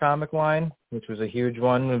United comic line, which was a huge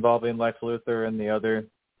one involving Lex Luthor and the other,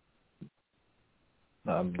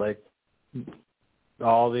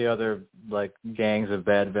 all the other gangs of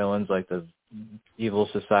bad villains, like the Evil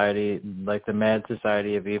Society, like the Mad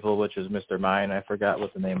Society of Evil, which is Mr. Mine. I forgot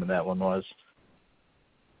what the name of that one was.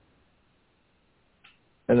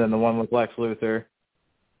 And then the one with Lex Luthor.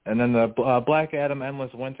 And then the Black Adam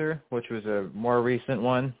Endless Winter, which was a more recent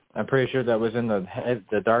one. I'm pretty sure that was in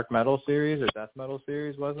the Dark Metal series or Death Metal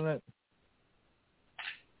series, wasn't it?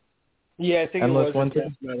 Yeah, I think Endless it was Winter.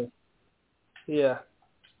 Death Metal. Yeah.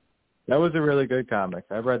 That was a really good comic.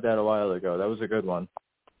 I read that a while ago. That was a good one.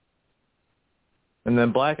 And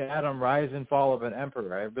then Black Adam, Rise and Fall of an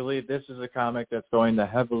Emperor. I believe this is a comic that's going to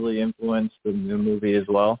heavily influence the new movie as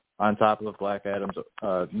well, on top of Black Adam's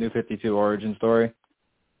New 52 origin story.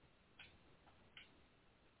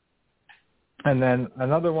 And then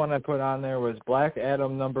another one I put on there was Black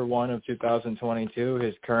Adam #1 of 2022,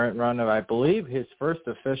 his current run of, I believe, his first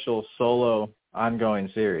official solo ongoing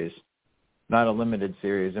series, not a limited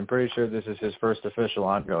series. I'm pretty sure this is his first official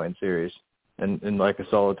ongoing series in like a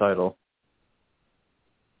solo title.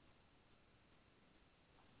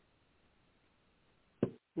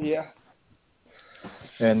 Yeah.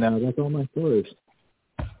 And that's all my stories.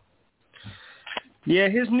 Yeah,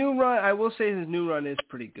 his new run. I will say his new run is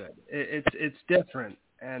pretty good. It's different,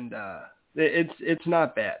 and it's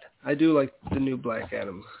not bad. I do like the new Black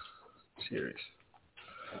Adam series.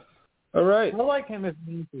 All right. I like him as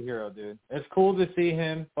an anti-hero, dude. It's cool to see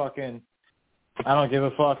him fucking, I don't give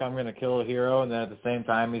a fuck, I'm going to kill a hero, and then at the same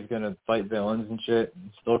time he's going to fight villains and shit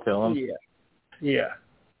and still kill them. Yeah. Yeah.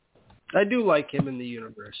 I do like him in the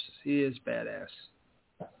universe. He is badass.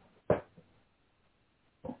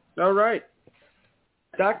 All right.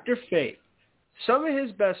 Dr. Fate. Some of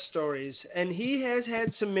his best stories, and he has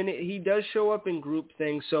had he does show up in group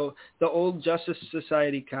things, so the old Justice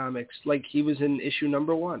Society comics, like he was in issue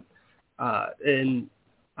 #1 in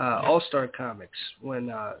All-Star Comics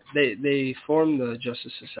when they formed the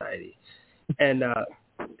Justice Society. And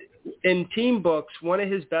in team books, one of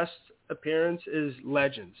his best appearance is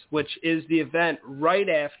Legends, which is the event right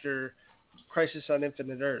after Crisis on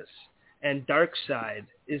Infinite Earths. And Darkseid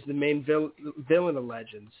is the main villain of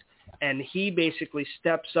Legends. And he basically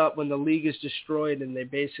steps up when the League is destroyed and they're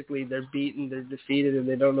beaten, they're defeated, and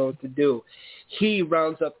they don't know what to do. He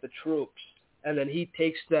rounds up the troops, and then he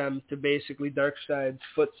takes them to basically Darkseid's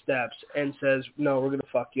footsteps and says, no, we're going to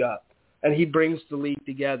fuck you up. And he brings the League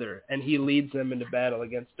together, and he leads them into battle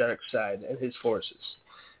against Darkseid and his forces.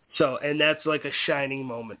 So, and that's like a shining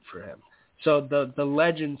moment for him. So the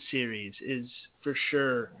Legend series is for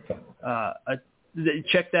sure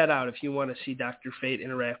check that out if you want to see Dr. Fate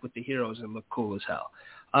interact with the heroes and look cool as hell.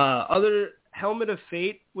 Other Helmet of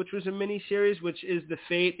Fate, which was a mini-series, which is the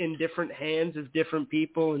fate in different hands of different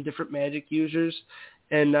people and different magic users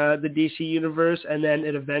in the DC universe, and then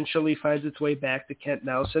it eventually finds its way back to Kent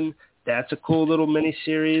Nelson. That's a cool little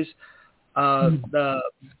mini-series. The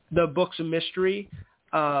Books of Mystery,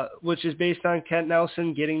 which is based on Kent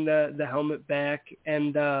Nelson getting the helmet back,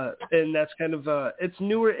 and that's kind of it's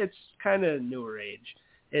newer. It's kind of newer age.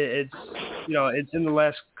 It's in the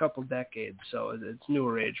last couple decades, so it's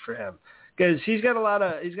newer age for him because he's got a lot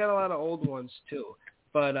of old ones too.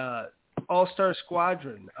 But All-Star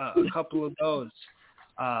Squadron, a couple of those,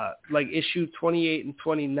 like issue 28 and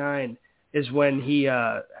 29 is when he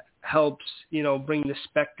helps bring the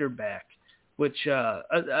Spectre back. Which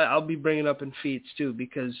I'll be bringing up in feats too,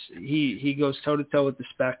 because he goes toe to toe with the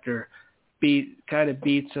Spectre, beats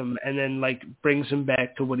him, and then brings him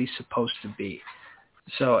back to what he's supposed to be.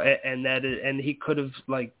 So and he could have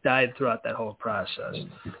died throughout that whole process.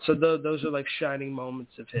 So those are shining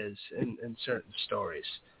moments of his in certain stories,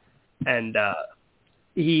 and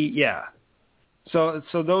So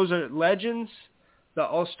those are Legends, the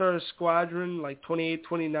All-Star Squadron 28,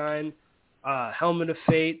 29. Helmet of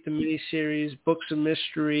Fate, the miniseries, Books of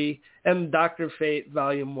Mystery, and Dr. Fate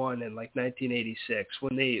Volume 1 in like 1986.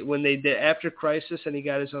 When they did After Crisis and he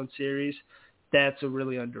got his own series, that's a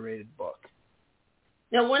really underrated book.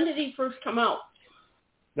 Now, when did he first come out?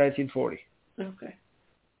 1940. Okay.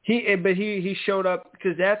 He showed up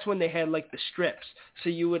because that's when they had like the strips. So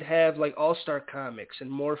you would have like All-Star Comics and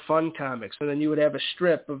More Fun Comics, and then you would have a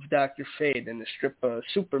strip of Dr. Fate and a strip of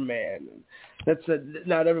Superman. And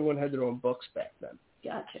not everyone had their own books back then.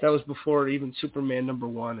 Gotcha. That was before even Superman number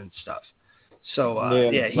 1 and stuff. So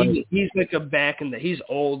he's like he's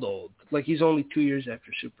old. Like he's only 2 years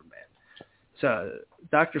after Superman. So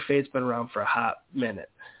Dr. Fate's been around for a hot minute.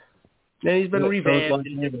 Then he's been revamped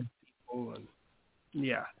and different people and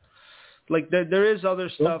yeah. Like there is other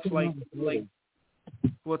stuff like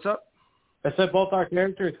what's up? I said both our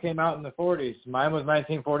characters came out in the 40s. Mine was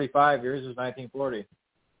 1945. Yours was 1940.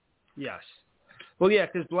 Yes. Well, yeah,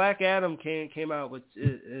 because Black Adam came out with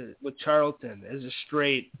Charlton as a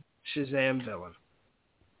straight Shazam villain.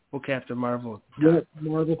 Well, Captain Marvel. Yeah,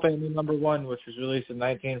 Marvel Family #1, which was released in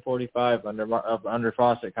 1945 under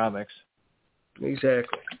Fawcett Comics.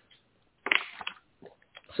 Exactly.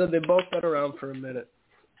 So they've both been around for a minute.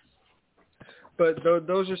 But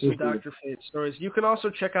those are some Dr. Fate stories. You can also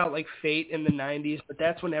check out like Fate in the 90s, but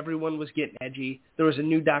that's when everyone was getting edgy. There was a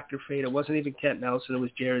new Dr. Fate. It wasn't even Kent Nelson. It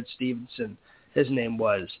was Jared Stevenson, his name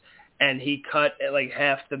was. And he cut like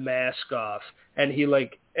half the mask off, and he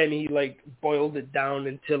boiled it down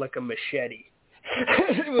into like a machete.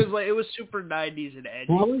 It was super 90s and edgy.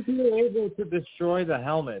 How was he able to destroy the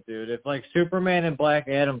helmet, dude? If like Superman and Black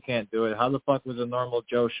Adam can't do it, how the fuck was a normal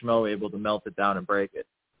Joe Schmo able to melt it down and break it?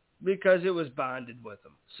 Because it was bonded with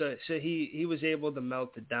him. So he was able to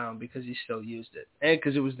melt it down because he still used it. And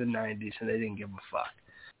because it was the 90s and they didn't give a fuck.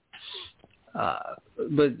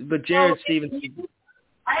 But Jared Stevenson...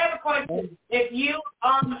 I have a question. If you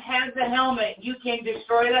have the helmet, you can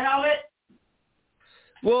destroy the helmet?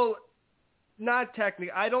 Well, not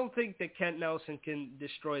technically. I don't think that Kent Nelson can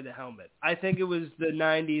destroy the helmet. I think it was the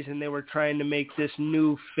 90s and they were trying to make this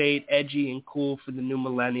new Fate edgy and cool for the new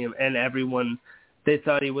millennium, and everyone, they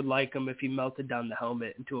thought he would like him if he melted down the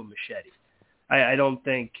helmet into a machete. I don't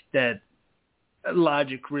think that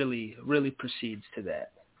logic really proceeds to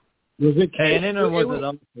that. Was it canon or was it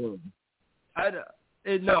untrue?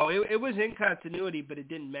 No, it was in continuity, but it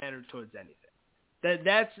didn't matter towards anything.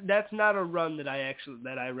 That's not a run that I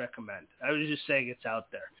recommend. I was just saying it's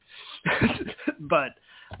out there. But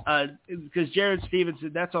because Jared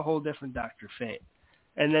Stevenson, that's a whole different Dr. Fate.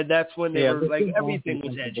 And that's when they were like, everything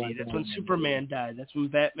was edgy. That's when Superman died. That's when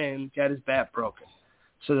Batman got his bat broken.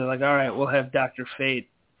 So they're like, all right, we'll have Dr. Fate.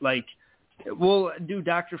 Like, we'll do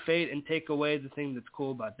Dr. Fate and take away the thing that's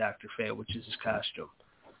cool about Dr. Fate, which is his costume.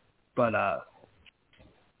 But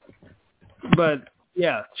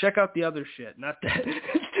yeah, check out the other shit. Not that.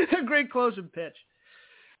 A great closing pitch.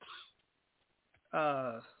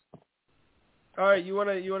 All right, you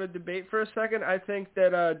wanna debate for a second? I think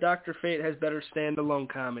that Dr. Fate has better standalone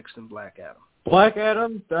comics than Black Adam. Black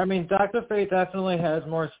Adam, I mean, Dr. Fate definitely has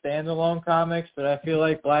more standalone comics, but I feel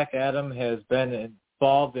like Black Adam has been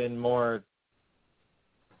involved in more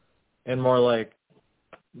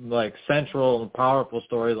like central and powerful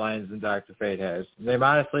storylines than Dr. Fate has. They've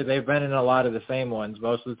been in a lot of the same ones.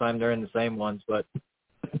 Most of the time they're in the same ones, but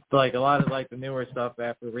like a lot of like the newer stuff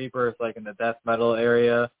after Rebirth, like in the death metal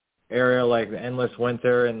area like the Endless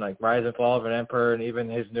Winter and like Rise and Fall of an Emperor, and even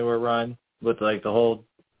his newer run with like the whole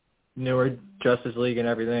newer Justice League and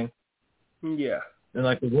everything. Yeah. And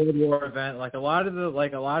like the World War event, like a lot of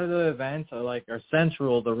the events are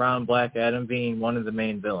central around Black Adam being one of the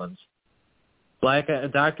main villains.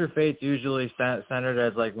 Dr. Fate's usually centered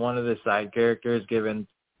as like one of the side characters, give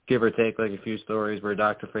or take like a few stories where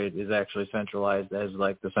Dr. Fate is actually centralized as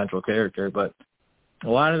like the central character. But a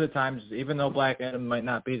lot of the times, even though Black Adam might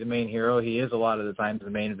not be the main hero, he is a lot of the times the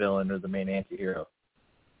main villain or the main anti-hero.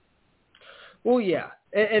 Well, yeah,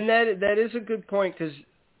 and that is a good point, because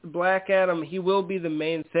Black Adam, he will be the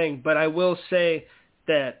main thing, but I will say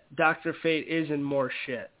that Dr. Fate is in more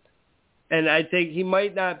shit. And I think he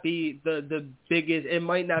might not be the biggest. It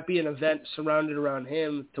might not be an event surrounded around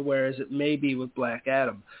him to whereas it may be with Black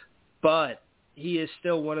Adam, but he is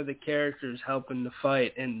still one of the characters helping the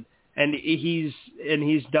fight, and he's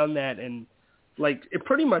done that in like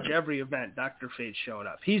pretty much every event. Dr. Fate's shown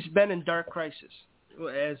up. He's been in Dark Crisis,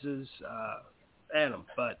 as is Adam,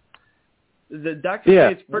 but the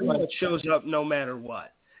Dr. Fate pretty much shows up no matter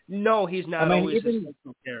what. No, he's not always a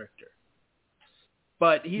central character.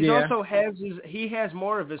 But he also has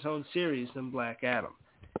more of his own series than Black Adam.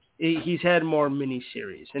 he's had more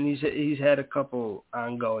miniseries, and he's had a couple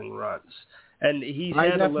ongoing runs, and he's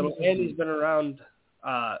had a little, and he's been around.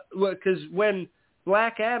 Because when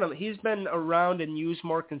Black Adam, he's been around and used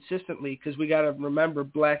more consistently. Because we got to remember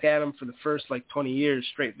Black Adam for the first 20 years,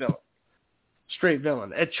 straight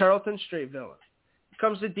villain. At Charlton, straight villain.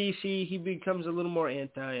 Comes to DC, he becomes a little more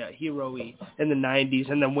anti-hero-y in the 90s,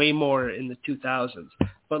 and then way more in the 2000s.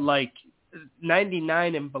 But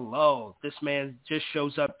 99 and below, this man just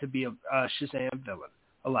shows up to be a Shazam villain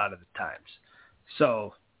a lot of the times.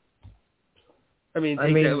 So,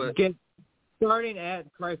 starting at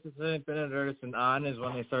Crisis on Infinite Earths and on is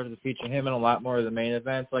when they started to feature him in a lot more of the main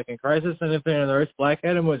events. In Crisis on Infinite Earths, Black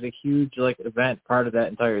Adam was a huge event part of that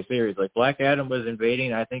entire series. Black Adam was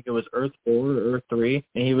invading, I think it was Earth 4 or Earth 3,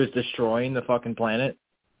 and he was destroying the fucking planet.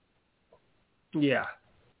 Yeah.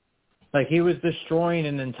 He was destroying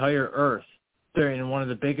an entire Earth during one of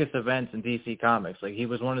the biggest events in DC Comics. He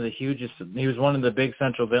was one of the big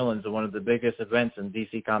central villains of one of the biggest events in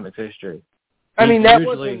DC Comics history. He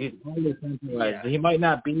might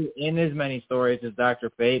not be in as many stories as Dr.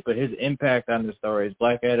 Fate, but his impact on the stories,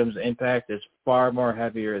 Black Adam's impact, is far more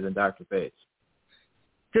heavier than Dr. Fate's.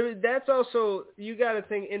 That's also, you got to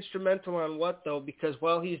think instrumental on what, though, because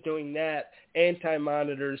while he's doing that,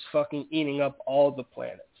 Anti-Monitor's fucking eating up all the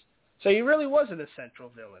planets. So he really wasn't a central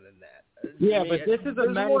villain in that. Yeah, but this is a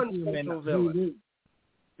meta-human.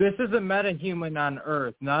 This is a metahuman on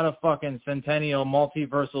Earth, not a fucking centennial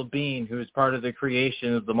multiversal being who's part of the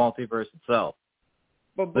creation of the multiverse itself.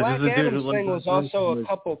 But Black Adam's thing was also a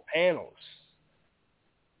couple panels.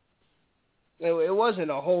 It wasn't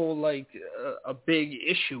a whole, a big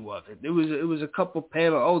issue of it. It was a couple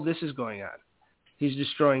panels. Oh, this is going on. He's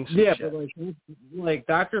destroying some shit. But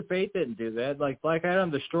Dr. Fate didn't do that. Black Adam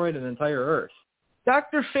destroyed an entire Earth.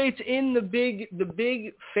 Dr. Fate's in the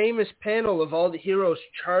big famous panel of all the heroes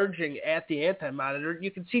charging at the Anti-Monitor.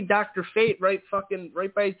 You can see Dr. Fate right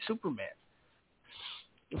by Superman.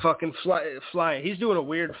 Fucking flying. He's doing a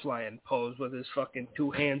weird flying pose with his fucking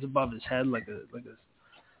two hands above his head like a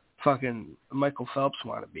fucking Michael Phelps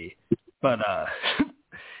wannabe. But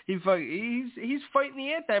he's fighting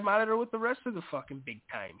the Anti-Monitor with the rest of the fucking big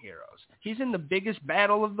time heroes. He's in the biggest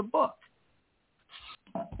battle of the book.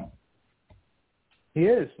 He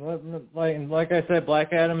is. Like I said,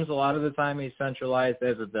 Black Adam's a lot of the time he's centralized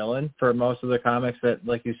as a villain for most of the comics that,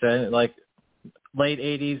 like you said, late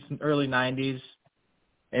 80s, early 90s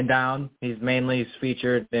and down. He's mainly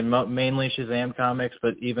featured in mainly Shazam comics,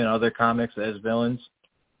 but even other comics as villains,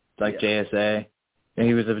 JSA. And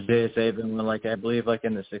he was a JSA villain, I believe,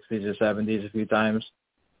 in the 60s or 70s a few times.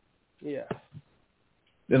 Yeah.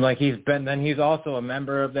 And he's also a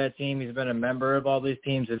member of that team. He's been a member of all these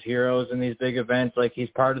teams as heroes in these big events. He's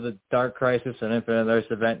part of the Dark Crisis and Infinite Earths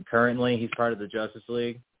event currently. He's part of the Justice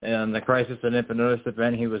League. And the Crisis and Infinite Earths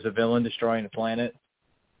event, he was a villain destroying a planet.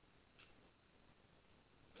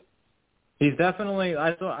 He's definitely,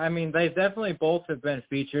 they definitely both have been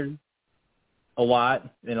featured a lot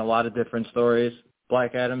in a lot of different stories.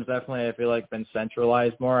 Black Adam's definitely, I feel been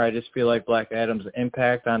centralized more. I just feel Black Adam's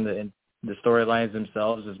impact on the storylines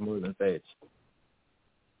themselves is more than Fate's.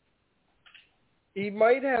 He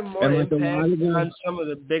might have more impact on some of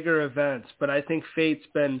the bigger events, but I think Fate's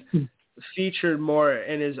been featured more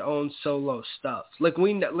in his own solo stuff.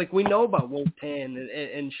 We know about Wotan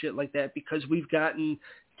and shit like that because we've gotten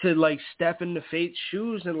to step into Fate's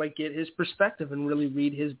shoes and get his perspective and really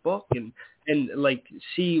read his book and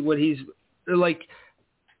see what he's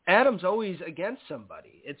Adam's always against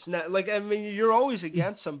somebody. It's not you're always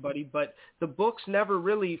against somebody, but the book's never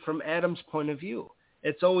really from Adam's point of view.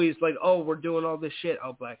 It's always oh, we're doing all this shit.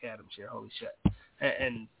 Oh, Black Adam's here. Holy shit.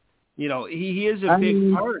 And he is a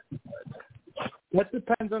big part. That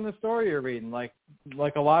depends on the story you're reading.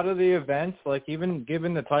 A lot of the events, even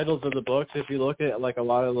given the titles of the books, if you look at a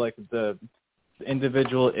lot of the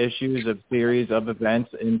individual issues of series of events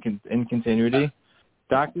in continuity,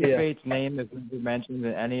 Dr. Fate's name is never mentioned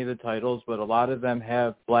in any of the titles, but a lot of them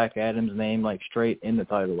have Black Adam's name straight in the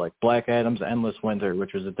title, Black Adam's Endless Winter,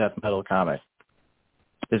 which was a death metal comic.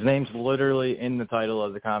 His name's literally in the title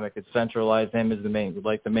of the comic. It's centralized him as the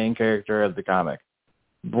main character of the comic.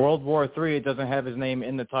 World War III, it doesn't have his name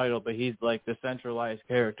in the title, but he's the centralized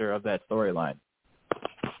character of that storyline.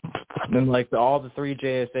 And all the three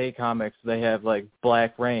JSA comics, they have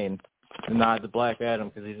Black Rain, and not the Black Adam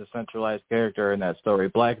because he's a centralized character in that story.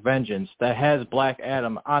 Black Vengeance, that has Black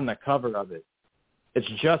Adam on the cover of it. It's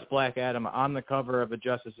just Black Adam on the cover of a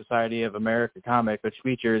Justice Society of America comic, which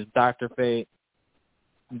features Dr. Fate,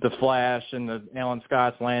 the Flash, and the Alan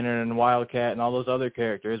Scott's Lantern, and Wildcat, and all those other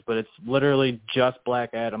characters, but it's literally just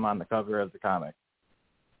Black Adam on the cover of the comic.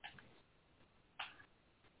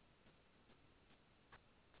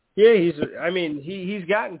 Yeah, he's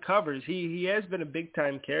gotten covers. He has been a big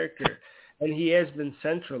time character, and he has been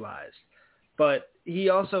centralized. But he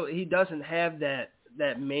doesn't have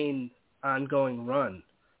that main ongoing run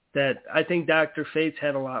that I think Dr. Fate's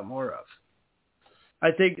had a lot more of.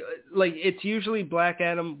 I think like it's usually Black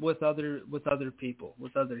Adam with other people,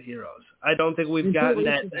 with other heroes. I don't think we've gotten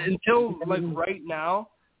that until like right now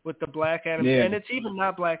with the Black Adam, and it's even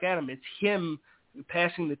not Black Adam. It's him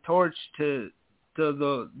passing the torch to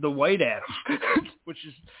the White Adam, which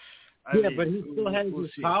is but he still has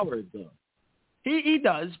his powers though. He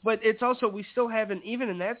does, but it's also we still haven't even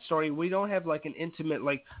in that story we don't have like an intimate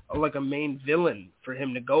like a main villain for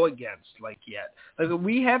him to go against like yet. Like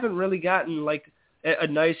we haven't really gotten like a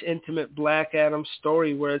nice intimate Black Adam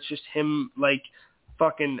story where it's just him like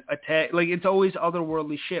fucking attack. Like it's always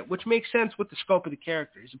otherworldly shit, which makes sense with the scope of the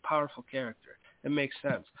character. He's a powerful character. It makes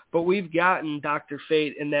sense. But we've gotten Dr.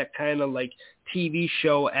 Fate in that kind of like TV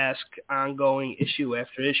show-esque ongoing issue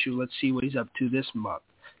after issue. Let's see what he's up to this month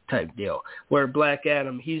type deal. Where Black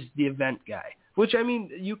Adam, he's the event guy. Which, I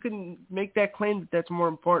mean, you can make that claim that that's more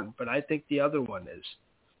important, but I think the other one is.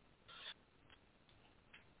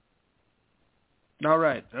 All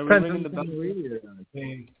right. Are we ringing the bell?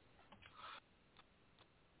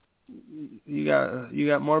 You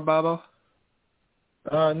got more, Bobbo?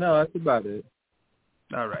 No, that's about it.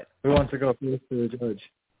 All right. Who wants to go first to the judge?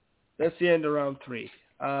 That's the end of round 3.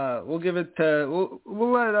 We'll give it to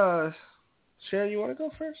we'll let Sharon, you want to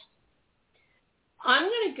go first? I'm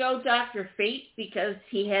going to go Dr. Fate because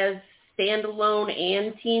he has standalone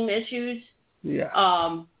and team issues. Yeah.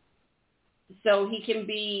 So he can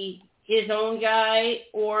be his own guy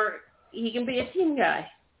or he can be a team guy.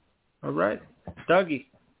 All right. Dougie.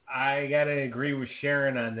 I got to agree with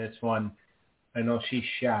Sharon on this one. I know she's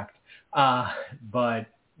shocked. But,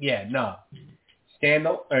 yeah, no.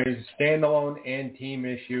 Standalone and team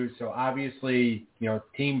issues. So, obviously,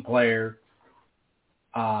 team player.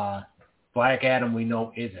 Black Adam we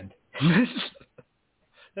know isn't.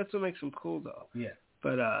 That's what makes him cool, though. Yeah.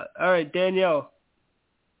 But, all right, Danielle.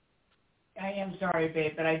 I am sorry,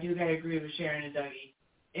 babe, but I do got to agree with Sharon and Dougie.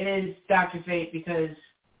 It is Dr. Fate because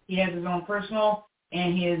he has his own personal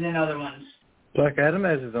and he is in other ones. Black Adam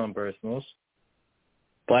has his own personals.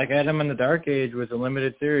 Black Adam in the Dark Age was a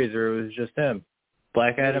limited series where it was just him.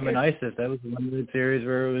 Black Adam and ISIS, that was a limited series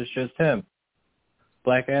where it was just him.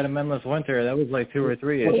 Black Adam Endless Winter, that was like 2 or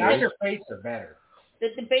 3 issues. Dr. Fates are better. The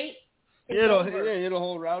debate is It'll over.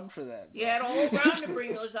 hold round for that. You had a whole round to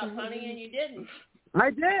bring those up, honey, and you didn't. I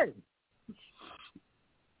did.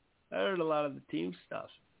 I heard a lot of the team stuff.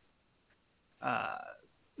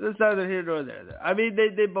 There's neither here nor there. I mean,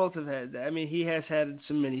 they both have had. I mean, he has had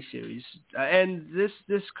some miniseries, and this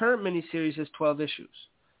current miniseries has 12 issues,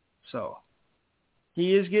 so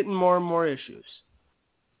he is getting more and more issues.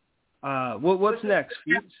 What's next,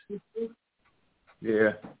 Feats?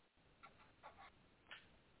 Yeah.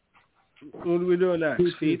 What are we doing next,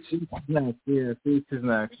 Feats? Next, yeah, Feats is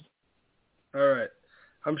next. All right.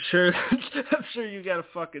 I'm sure you got a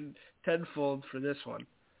fucking tenfold for this one.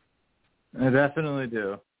 I definitely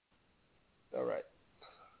do. All right.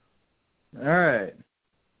 All right.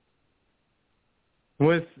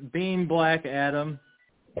 With being Black Adam,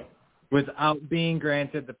 without being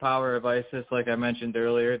granted the power of ISIS, like I mentioned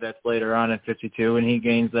earlier, that's later on at 52, and he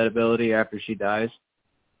gains that ability after she dies.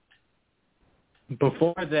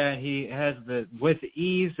 Before that, he has with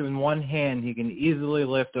ease in one hand, he can easily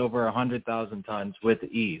lift over 100,000 tons with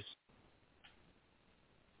ease.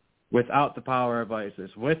 Without the power of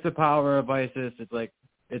ISIS. With the power of ISIS,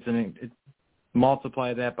 it's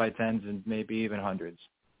multiply that by tens and maybe even hundreds.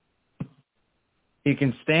 He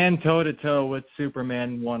can stand toe-to-toe with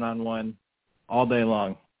Superman one-on-one all day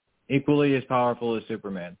long. Equally as powerful as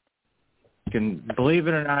Superman. Can, believe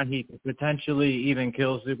it or not, he could potentially even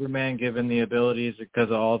kill Superman given the abilities because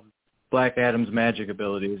of all Black Adam's magic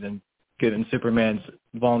abilities and given Superman's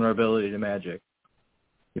vulnerability to magic.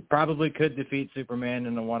 He probably could defeat Superman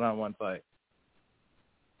in a one-on-one fight.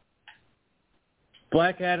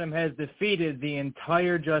 Black Adam has defeated the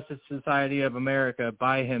entire Justice Society of America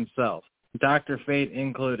by himself, Dr. Fate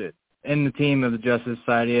included, in the team of the Justice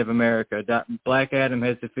Society of America. Black Adam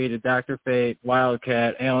has defeated Dr. Fate,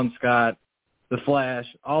 Wildcat, Alan Scott, The Flash,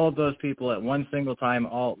 all of those people at one single time,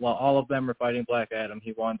 while all of them were fighting Black Adam.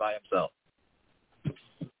 He won by himself.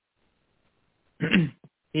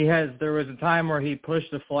 There was a time where he pushed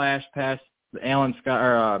the Flash past Alan Scott,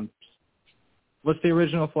 or what's the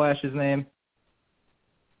original Flash's name?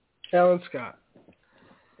 Alan Scott.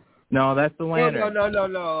 No, that's the Lantern.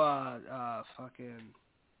 No. Fucking.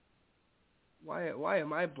 Why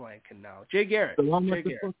am I blanking now? Jay Garrett. The one Jay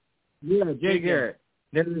Garrett. Yeah, Jay Garrett.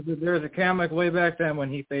 There was a comic way back then when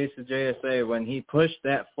he faced the JSA when he pushed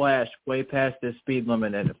that Flash way past his speed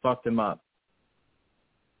limit and it fucked him up.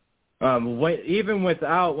 Even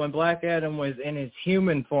without, when Black Adam was in his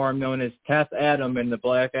human form, known as Teth Adam in the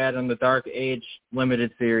Black Adam The Dark Age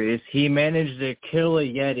limited series, he managed to kill a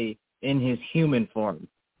Yeti in his human form.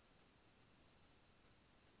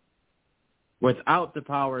 Without the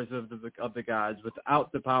powers of the gods,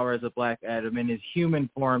 without the powers of Black Adam, in his human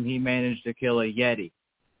form, he managed to kill a Yeti.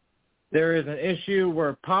 There is an issue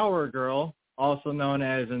where Power Girl, also known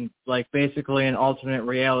as basically an alternate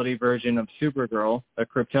reality version of Supergirl, a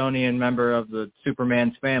Kryptonian member of the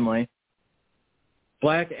Superman's family,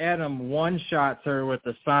 Black Adam one-shots her with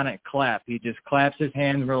a sonic clap. He just claps his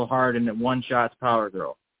hand real hard and it one-shots Power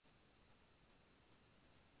Girl.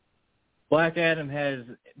 Black Adam has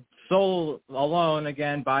solo alone,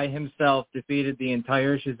 again, by himself, defeated the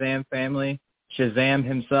entire Shazam family, Shazam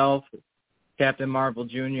himself, Captain Marvel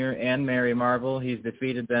Jr., and Mary Marvel. He's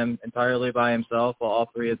defeated them entirely by himself while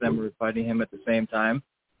all three of them were fighting him at the same time.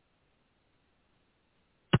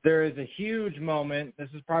 There is a huge moment. This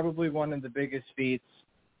is probably one of the biggest feats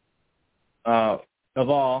of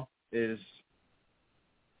all, is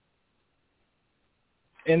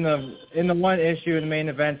in the one issue of the main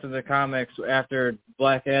events of the comics, after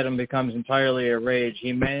Black Adam becomes entirely a rage,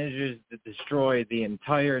 he manages to destroy the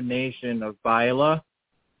entire nation of Beulah,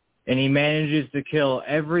 and he manages to kill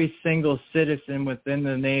every single citizen within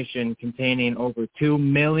the nation, containing over 2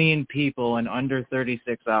 million people in under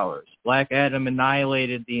 36 hours. Black Adam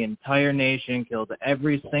annihilated the entire nation, killed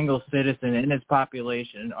every single citizen in its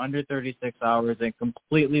population in under 36 hours, and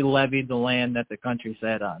completely levied the land that the country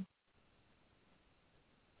sat on.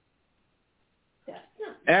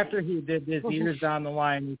 After he did this, years down the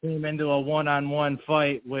line, he came into a one-on-one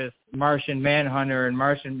fight with Martian Manhunter,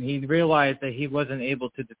 and he realized that he wasn't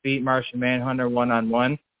able to defeat Martian Manhunter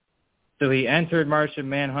one-on-one. So he entered Martian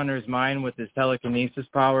Manhunter's mind with his telekinesis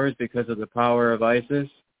powers because of the power of Isis,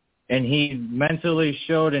 and he mentally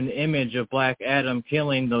showed an image of Black Adam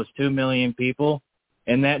killing those 2 million people,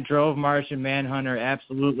 and that drove Martian Manhunter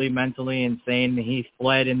absolutely mentally insane. He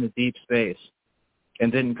fled into deep space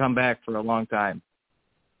and didn't come back for a long time.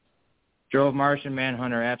 Drove Martian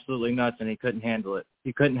Manhunter absolutely nuts, and he couldn't handle it.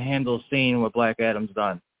 He couldn't handle seeing what Black Adam's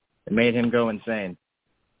done. It made him go insane.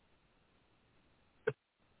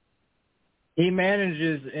 He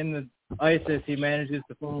manages, in the ISIS, he manages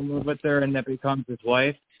to fall in love with her, and that becomes his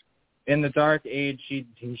wife. In the Dark Age,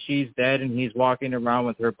 she's dead, and he's walking around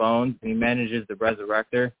with her bones. He manages to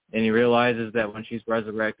resurrect her, and he realizes that when she's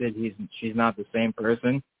resurrected, she's not the same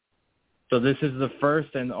person. So this is the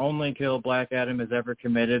first and only kill Black Adam has ever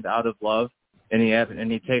committed out of love, and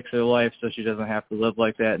he takes her life so she doesn't have to live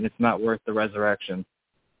like that, and it's not worth the resurrection.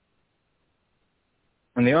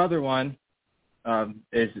 And the other one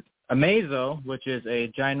is Amazo, which is a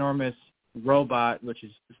ginormous robot, which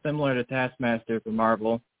is similar to Taskmaster for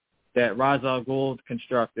Marvel, that Ra's al Ghul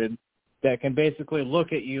constructed, that can basically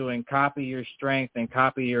look at you and copy your strength and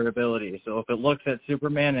copy your abilities. So if it looks at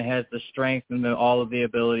Superman, it has the strength and all of the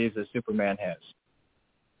abilities that Superman has.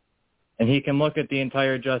 And he can look at the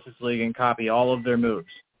entire Justice League and copy all of their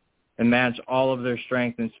moves and match all of their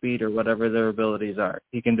strength and speed or whatever their abilities are.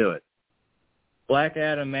 He can do it. Black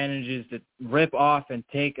Adam manages to rip off and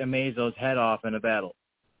take Amazo's head off in a battle.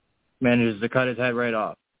 Manages to cut his head right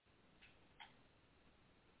off.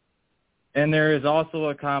 And there is also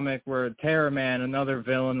a comic where Terror Man, another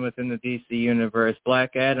villain within the DC universe,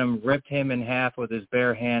 Black Adam ripped him in half with his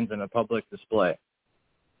bare hands in a public display.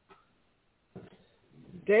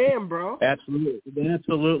 Damn, bro.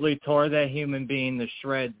 Absolutely tore that human being to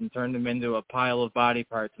shreds and turned him into a pile of body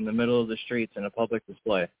parts in the middle of the streets in a public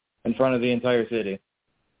display in front of the entire city.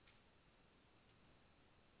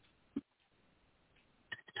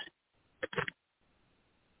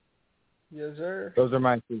 Yes, sir. Those are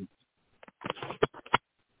my feats.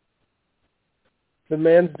 The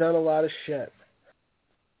man's done a lot of shit.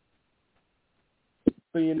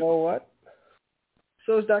 But you know what?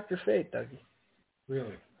 So is Dr. Fate, Dougie.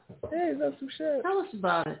 Really? Hey, he's done some shit. Tell us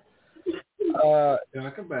about it.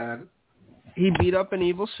 Talk about it. He beat up an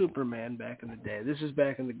evil Superman back in the day. This is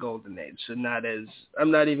back in the Golden Age, so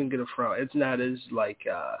I'm not even going to front. It's not as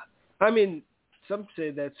I mean, some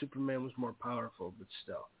say that Superman was more powerful, but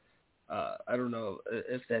still. I don't know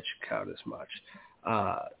if that should count as much.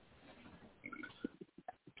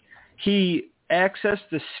 He accessed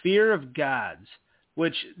the sphere of gods,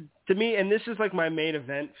 which to me, and this is like my main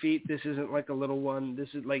event feat. This isn't like a little one. This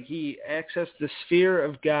is like he accessed the sphere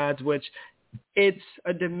of gods, which it's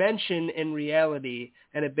a dimension in reality,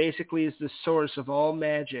 and it basically is the source of all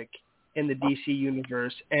magic in the DC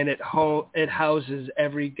universe, and it houses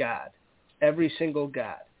every god, every single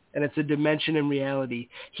god, and it's a dimension in reality.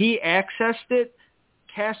 He accessed it,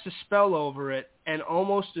 cast a spell over it, and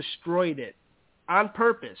almost destroyed it on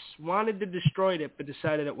purpose. Wanted to destroy it, but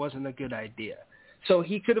decided it wasn't a good idea. So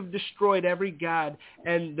he could have destroyed every god,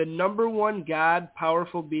 and the number one god,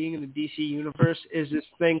 powerful being in the DC universe, is this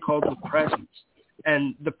thing called the Presence.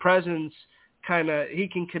 And the Presence he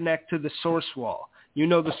can connect to the Source Wall. You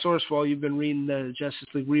know the Source Wall. You've been reading the Justice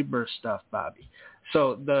League Rebirth stuff, Bobby.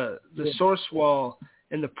 So the Source Wall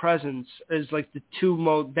and the Presence is like the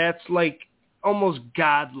two that's like almost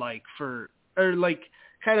godlike or like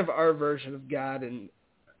kind of our version of God, and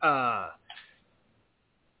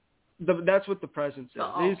that's what the Presence is.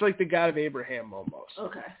 Uh-oh. He's like the God of Abraham almost.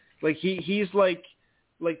 Okay. Like he's like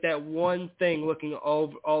that one thing looking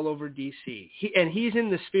all over DC. He's in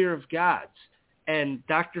the sphere of gods, and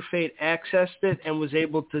Dr. Fate accessed it and was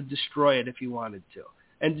able to destroy it if he wanted to,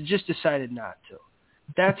 and just decided not to.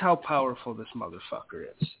 That's how powerful this motherfucker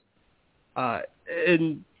is.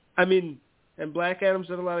 And Black Adam's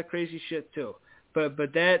done a lot of crazy shit too. But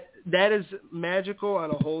that is magical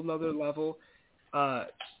on a whole nother level.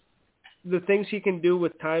 The things he can do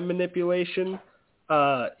with time manipulation,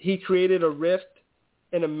 he created a rift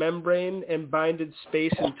in a membrane and binded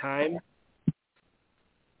space and time.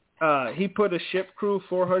 He put a ship crew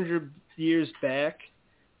 400 years back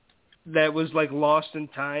that was like lost in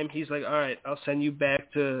time. He's like, all right, I'll send you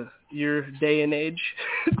back to your day and age,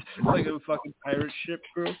 like a fucking pirate ship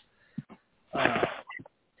crew.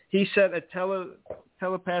 He sent a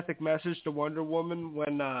telepathic message to Wonder Woman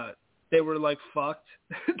when they were like fucked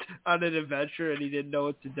on an adventure and he didn't know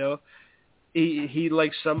what to do. He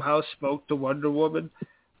like somehow spoke to Wonder Woman,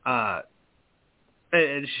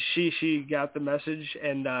 and she got the message,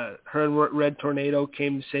 and her and Red Tornado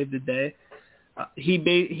came to save the day.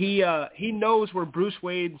 He knows where Bruce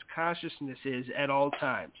Wayne's consciousness is at all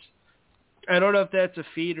times. I don't know if that's a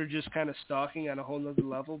feat or just kind of stalking on a whole nother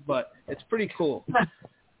level, but it's pretty cool.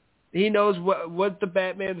 He knows what the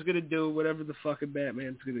Batman's going to do, whatever the fucking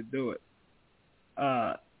Batman's going to do it.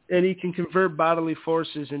 And he can convert bodily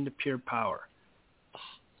forces into pure power.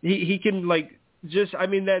 He can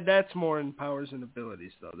that's more in powers and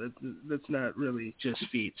abilities though. That's not really just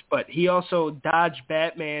feats. But he also dodged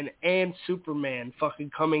Batman and Superman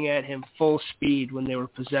fucking coming at him full speed when they were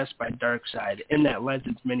possessed by Darkseid in that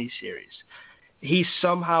Legends miniseries. He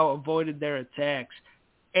somehow avoided their attacks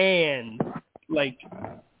and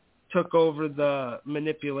took over the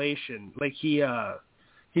manipulation.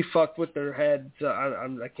 He fucked with their heads.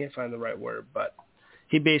 I can't find the right word, but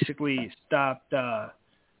he basically stopped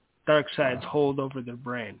Darkseid's hold over their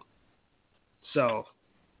brain. So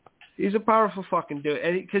he's a powerful fucking dude,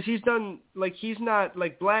 and because he's done he's not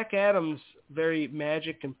like Black Adam's very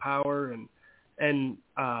magic and power, and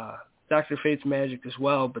Dr. Fate's magic as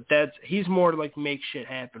well. But he's more like make shit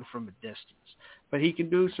happen from a distance. But he can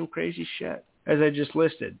do some crazy shit, as I just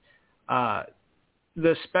listed.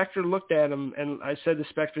 The Spectre looked at him, and I said the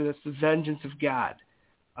Spectre, that's the vengeance of God.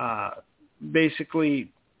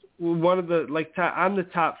 Basically, one of the, I'm the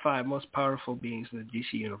top 5 most powerful beings in the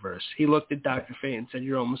DC universe. He looked at Dr. Fate and said,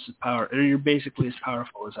 you're basically as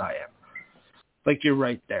powerful as I am. You're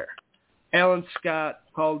right there. Alan Scott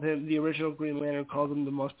called him, the original Green Lantern, called him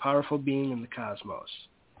the most powerful being in the cosmos.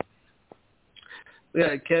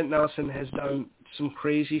 Yeah, Kent Nelson has done some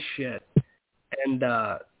crazy shit, and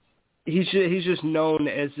he's just known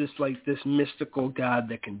as this mystical god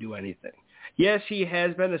that can do anything. Yes, he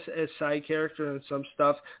has been a side character in some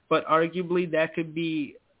stuff, but arguably that could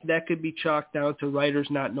be chalked down to writers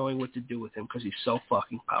not knowing what to do with him because he's so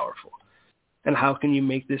fucking powerful. And how can you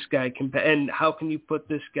make this guy and how can you put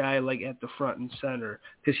this guy at the front and center,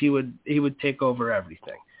 because he would take over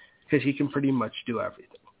everything, because he can pretty much do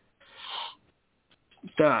everything.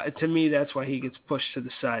 To me, that's why he gets pushed to the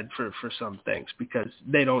side for some things, because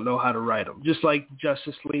they don't know how to write him. Just like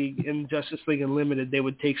Justice League Unlimited, they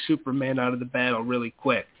would take Superman out of the battle really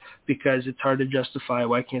quick because it's hard to justify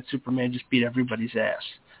why can't Superman just beat everybody's ass.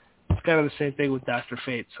 It's kind of the same thing with Dr.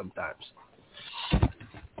 Fate sometimes.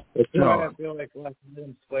 I feel like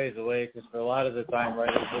Lexington sways away because for a lot of the time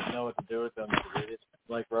writers didn't know what to do with them. They just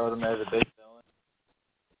wrote him as a big villain.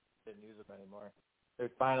 Didn't use him anymore. They're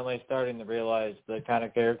finally starting to realize the kind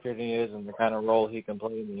of character he is and the kind of role he can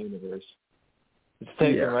play in the universe. It's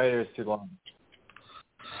taking writers too long.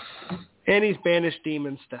 And he's banished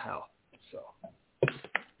demons to hell. So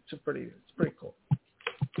it's pretty cool.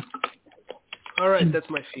 All right, that's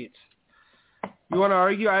my feats. You want to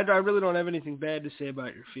argue? I really don't have anything bad to say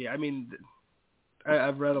about your feat. I mean,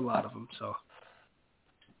 I've read a lot of them, so.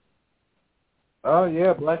 Oh,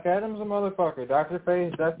 yeah, Black Adam's a motherfucker. Dr.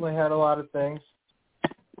 Fate definitely had a lot of things.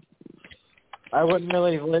 I wouldn't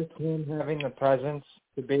really list him having the presence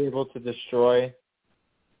to be able to destroy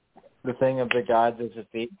the thing of the gods as a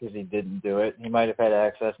feat because he didn't do it. He might have had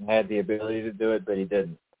access and had the ability to do it, but he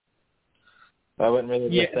didn't. I wouldn't really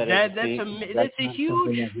list that as a feat. That's a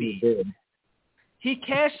huge feat. He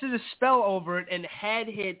casted a spell over it and had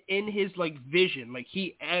it in his vision,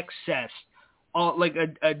 he accessed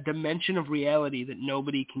a dimension of reality that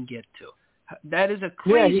nobody can get to. That is a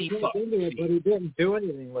crazy fucking feat. But he didn't do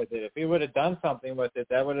anything with it. If he would have done something with it,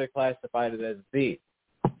 that would have classified it as a feat.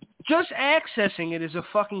 Just accessing it is a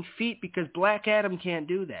fucking feat because Black Adam can't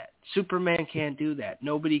do that. Superman can't do that.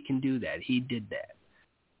 Nobody can do that. He did that.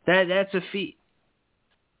 That's a feat.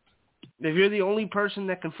 If you're the only person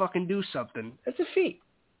that can fucking do something, that's a feat.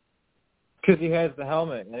 Because he has the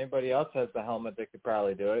helmet. Anybody else has the helmet that could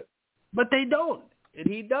probably do it. But they don't. And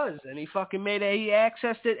he does. And he fucking he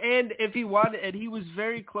accessed it. And if he wanted, and he was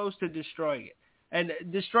very close to destroying it. And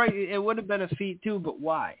it would have been a feat too, but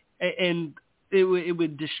why? And it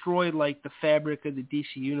would destroy the fabric of the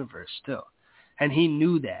DC universe still. And he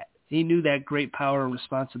knew that. He knew that great power and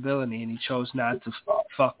responsibility, and he chose not to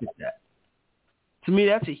fuck with that. To me,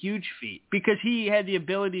 that's a huge feat because he had the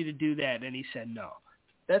ability to do that, and he said no.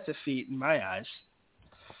 That's a feat in my eyes.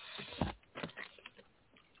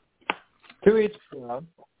 To each their own.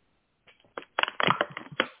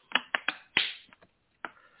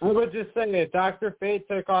 I would just say if Dr. Fate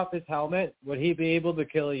took off his helmet, would he be able to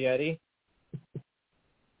kill a Yeti?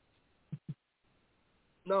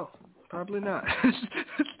 No, probably not.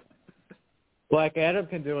 Black Adam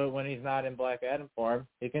can do it when he's not in Black Adam form.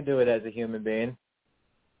 He can do it as a human being.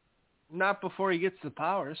 Not before he gets the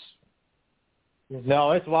powers.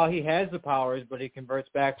 No, it's while he has the powers, but he converts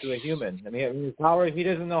back to a human. I mean, his powers, he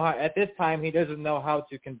doesn't know how, at this time, he doesn't know how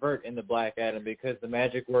to convert into Black Adam because the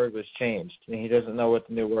magic word was changed, and he doesn't know what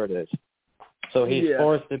the new word is. So he's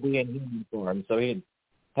forced to be in human form. So he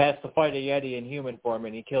has to fight a Yeti in human form,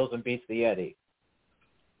 and he kills and beats the Yeti.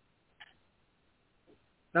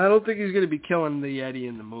 I don't think he's going to be killing the Yeti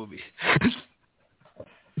in the movie.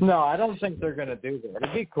 No, I don't think they're going to do that.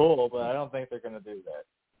 It'd be cool, but I don't think they're going to do that.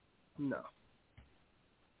 No.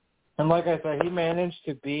 And like I said, he managed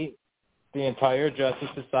to beat the entire Justice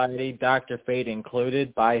Society, Dr. Fate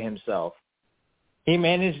included, by himself. He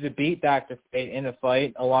managed to beat Dr. Fate in a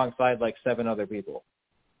fight alongside 7 other people.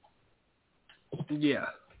 Yeah.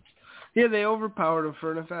 Yeah, they overpowered him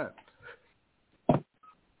for an event.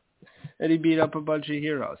 And he beat up a bunch of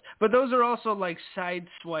heroes. But those are also side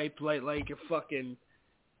swipe, like a fucking...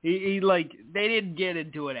 He they didn't get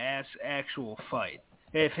into an actual fight.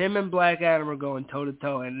 If him and Black Adam are going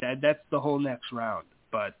toe-to-toe, and that's the whole next round.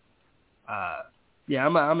 But, yeah,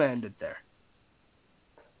 I'm going to end it there.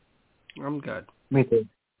 I'm good. Me too.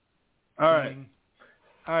 All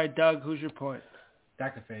right, Doug, who's your point?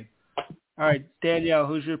 Dr. Fate. All right, Danielle,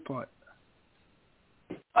 who's your point?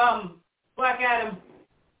 Black Adam.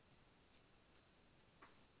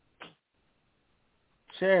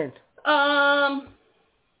 Sharon.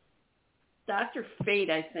 Dr. Fate,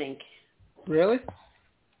 I think. Really?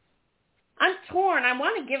 I'm torn. I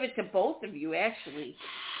want to give it to both of you, actually.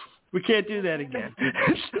 We can't do that again.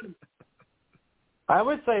 I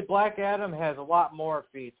would say Black Adam has a lot more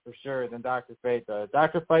feats for sure than Dr. Fate does.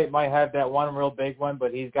 Dr. Fate might have that one real big one,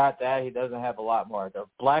 but he's got that. He doesn't have a lot more.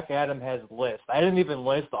 Black Adam has lists. I didn't even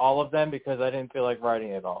list all of them because I didn't feel like writing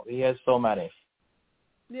it all. He has so many.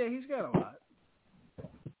 Yeah, he's got a lot.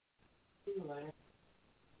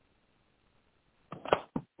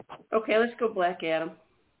 Okay, let's go Black Adam.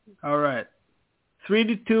 All right.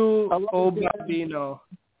 3-2, old Bobino.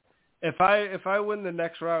 If I win the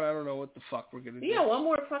next round, I don't know what the fuck we're gonna do. Yeah, one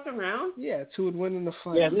more fucking round. Yeah, it's who would win in the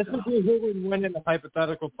fight. Yeah, this is who would win in the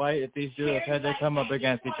hypothetical fight if these two had to come up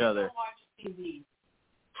against each other. You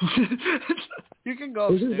can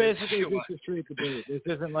go. This is basically just a straight debate. This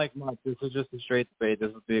isn't like much. This is just a straight debate.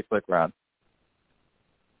 This will be a quick round.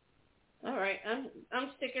 All right,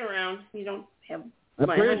 I'm sticking around. You don't have. I'm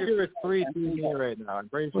pretty sure it's 3-2 here right now. I'm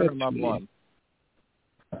pretty sure I'm up 1.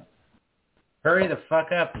 Hurry the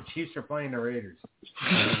fuck up. The Chiefs are playing the Raiders.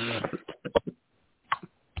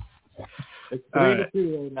 It's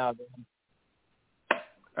 3-2 right now, Dan.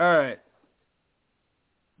 All right.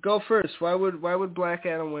 Go first. Why would Black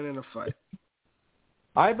Adam win in a fight?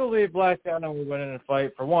 I believe Black Adam would win in a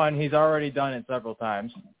fight. For one, he's already done it several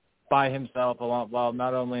times by himself. Well,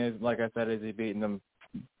 not only, like I said, is he beating them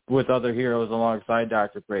with other heroes alongside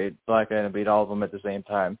Dr. Fate, Black Adam beat all of them at the same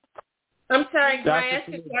time. I'm sorry, can I ask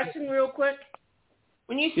a question real quick?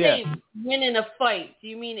 When you say win in a fight, do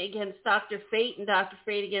you mean against Dr. Fate and Dr.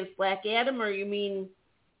 Fate against Black Adam, or you mean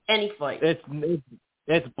any fight?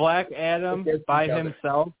 It's Black Adam by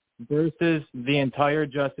himself versus the entire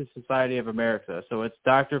Justice Society of America. So it's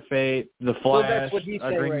Dr. Fate, the Flash. Well, that's what he's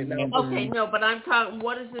saying right now. Okay, no, but I'm talking.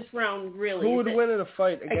 What is this round really? Who would win in a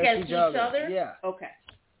fight against each other? Yeah. Okay.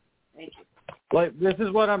 Thank you. Like, this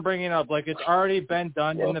is what I'm bringing up. Like, it's already been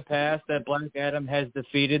done in the past that Black Adam has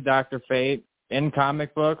defeated Dr. Fate in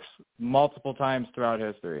comic books multiple times throughout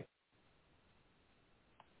history.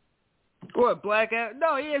 What, Black Adam?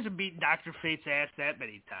 No, he hasn't beaten Dr. Fate's ass that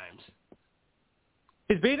many times.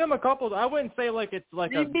 He's beat him a couple. I wouldn't say like it's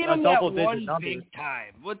like a beat him double that digit one number. big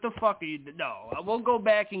time. What the fuck are you? No, we'll go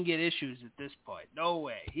back and get issues at this point. No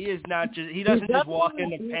way. He is not just. He doesn't just walk in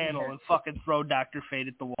the panel and fucking throw Dr. Fate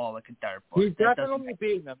at the wall like a dartboard. He's definitely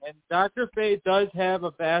beaten him, and Dr. Fate does have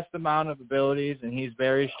a vast amount of abilities, and he's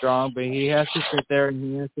very strong. But he has to sit there and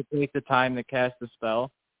he has to take the time to cast the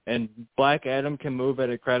spell. And Black Adam can move at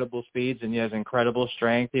incredible speeds, and he has incredible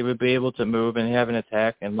strength. He would be able to move and have an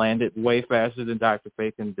attack and land it way faster than Dr.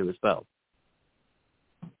 Fate can do a spell.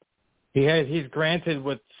 He's granted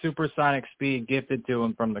with supersonic speed gifted to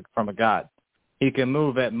him from a god. He can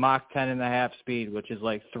move at Mach 10.5 speed, which is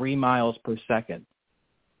like 3 miles per second.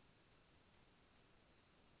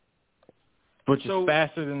 Which is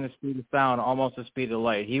faster than the speed of sound, almost the speed of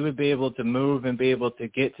light. He would be able to move and be able to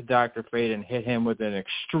get to Dr. Fate and hit him with an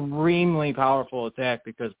extremely powerful attack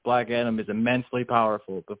because Black Adam is immensely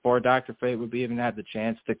powerful before Dr. Fate would even have the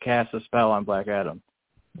chance to cast a spell on Black Adam.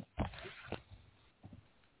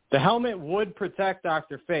 The helmet would protect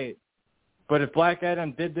Dr. Fate, but if Black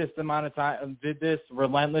Adam did this amount of time, did this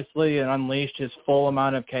relentlessly and unleashed his full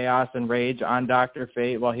amount of chaos and rage on Dr.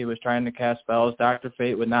 Fate while he was trying to cast spells, Dr.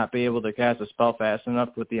 Fate would not be able to cast a spell fast enough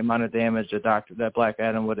with the amount of damage that Black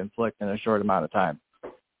Adam would inflict in a short amount of time.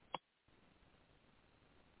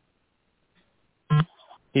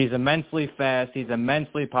 He's immensely fast. He's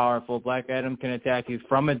immensely powerful. Black Adam can attack you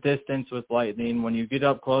from a distance with lightning. When you get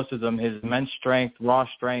up close to him, his immense strength, raw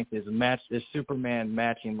strength, is Superman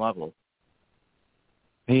matching level.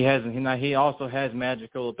 He also has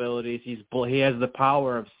magical abilities. He has the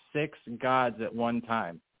power of 6 gods at one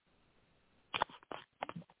time.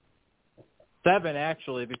 7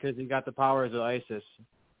 actually, because he got the powers of Isis.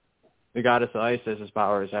 The goddess of Isis'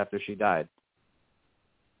 powers after she died.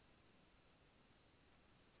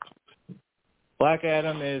 Black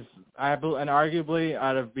Adam is, and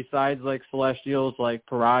arguably, besides like Celestials like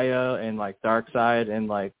Pariah and like Darkseid and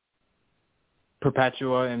like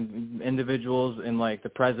Perpetua and individuals in like the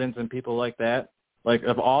Presence and people like that, like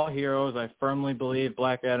of all heroes, I firmly believe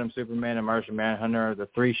Black Adam, Superman, and Martian Manhunter are the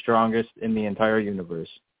 3 strongest in the entire universe.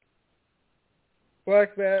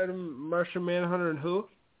 Black Adam, Martian Manhunter, and who?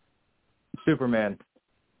 Superman.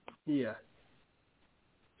 Yeah.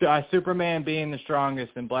 Superman being the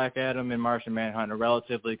strongest, and Black Adam and Martian Manhunter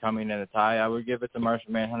relatively coming in a tie. I would give it to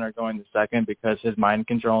Martian Manhunter going to second because his mind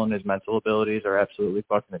control and his mental abilities are absolutely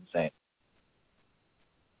fucking insane.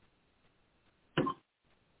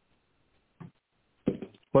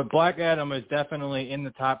 But Black Adam is definitely in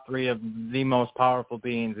the top 3 of the most powerful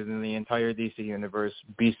beings in the entire DC universe,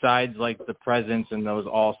 besides like the Presence and those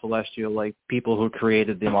all celestial like people who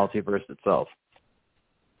created the multiverse itself.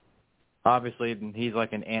 Obviously, he's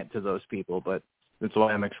like an ant to those people, but that's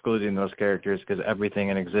why I'm excluding those characters, because everything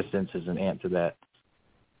in existence is an ant to that.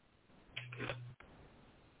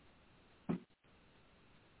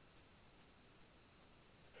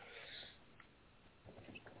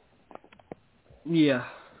 Yeah.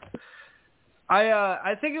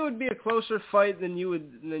 I think it would be a closer fight than you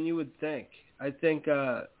would think. I think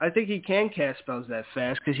he can cast spells that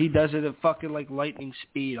fast because he does it at fucking like lightning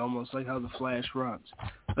speed, almost like how the Flash runs.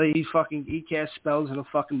 Like he casts spells in a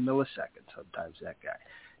fucking millisecond sometimes, that guy.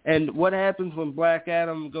 And what happens when Black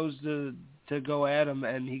Adam goes to go at him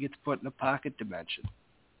and he gets put in a pocket dimension?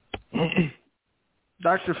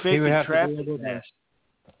 Dr. Fate can trap him fast.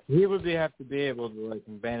 He would have to be able to like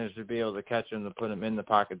manage to be able to catch him to put him in the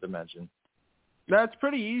pocket dimension. That's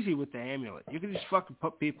pretty easy with the amulet. You can just fucking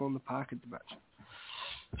put people in the pocket dimension.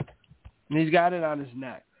 And he's got it on his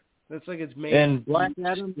neck. That's like it's made. And Black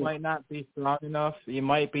Adam might not be strong enough. He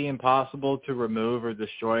might be impossible to remove or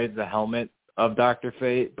destroy the helmet of Dr.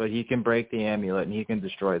 Fate, but he can break the amulet and he can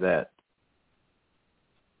destroy that.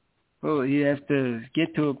 Well, you have to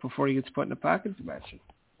get to it before he gets put in the pocket dimension.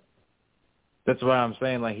 That's what I'm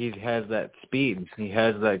saying. Like, he has that speed. He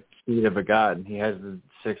has that speed of a god. He has the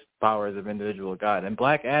 6 powers of individual god. And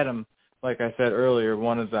Black Adam, like I said earlier,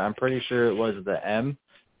 I'm pretty sure it was the M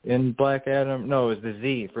in Black Adam. No, it was the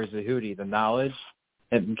Z for Zahudi, the knowledge.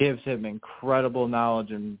 It gives him incredible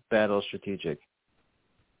knowledge in battle strategic.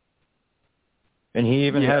 And he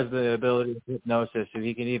even has the ability of hypnosis, so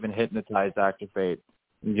he can even hypnotize Dr. Fate,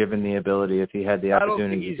 given the ability if he had the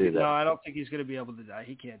opportunity to do that. No, I don't think he's going to be able to die.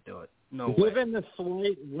 He can't do it. No way. Given the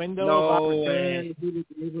slight window of opportunity he would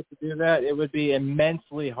be able to do that, it would be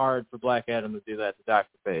immensely hard for Black Adam to do that to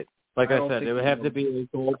Dr. Fate. Like I said, it would have to be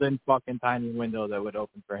a golden fucking tiny window that would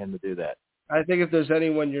open for him to do that. I think if there's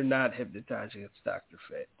anyone you're not hypnotizing, it's Dr.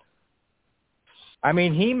 Fate. I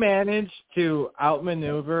mean, he managed to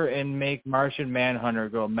outmaneuver and make Martian Manhunter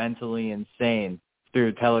go mentally insane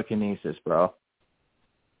through telekinesis, bro.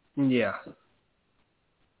 Yeah.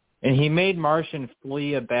 And he made Martian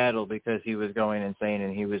flee a battle because he was going insane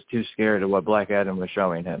and he was too scared of what Black Adam was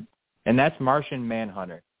showing him. And that's Martian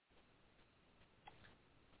Manhunter.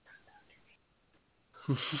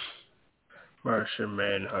 Martian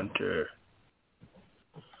Manhunter.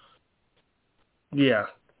 Yeah.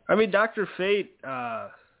 I mean, Dr. Fate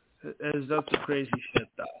has done some crazy shit,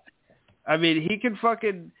 though. I mean, he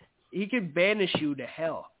can banish you to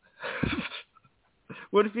hell.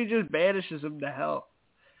 What if he just banishes him to hell?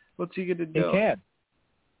 What's he going to do? He can.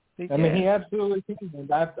 I mean, he absolutely can.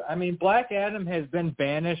 I mean, Black Adam has been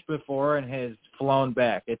banished before and has flown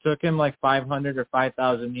back. It took him like 500 or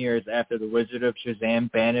 5,000 years after the Wizard of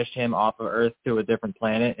Shazam banished him off of Earth to a different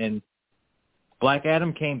planet, and Black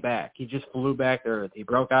Adam came back. He just flew back to Earth. He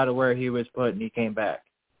broke out of where he was put, and he came back.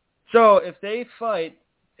 So if they fight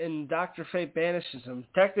and Dr. Fate banishes him,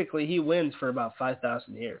 technically he wins for about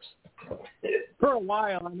 5,000 years. For a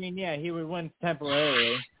while, I mean, yeah, he would win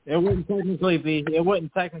temporarily. It wouldn't technically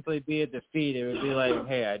be a defeat. It would be like,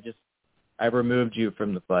 hey, I removed you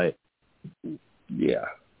from the fight. Yeah.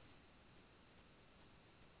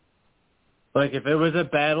 Like, if it was a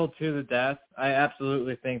battle to the death, I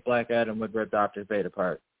absolutely think Black Adam would rip Dr. Fate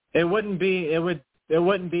apart. It wouldn't be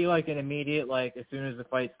like an immediate, like, as soon as the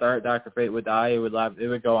fight starts, Dr. Fate would die. It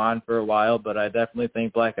would go on for a while, but I definitely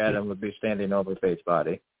think Black Adam would be standing over Fate's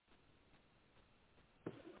body.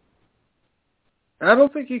 I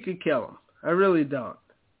don't think he could kill him. I really don't.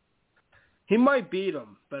 He might beat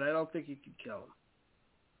him, but I don't think he could kill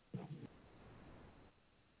him.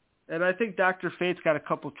 And I think Dr. Fate's got a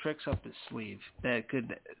couple tricks up his sleeve that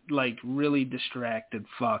could, like, really distract and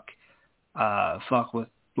fuck with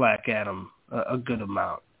Black Adam a good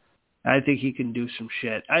amount. I think he can do some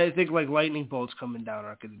shit. I think, like, lightning bolts coming down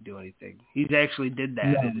aren't going to do anything. He's actually did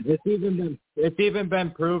that. Yeah, it's even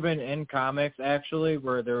been proven in comics, actually,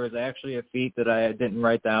 where there was actually a feat that I didn't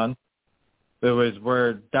write down. It was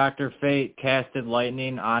where Dr. Fate casted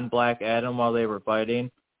lightning on Black Adam while they were fighting.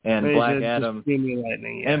 And Black Adam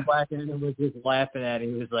was just laughing at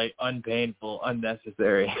him. He was like, unpainful,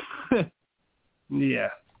 unnecessary. Yeah.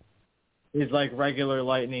 He's like, regular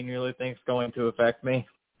lightning really thinks going to affect me?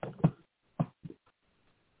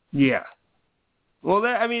 Yeah. Well,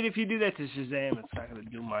 I mean, if you do that to Shazam, it's not going to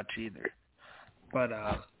do much either. But,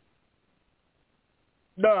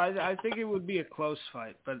 no, I think it would be a close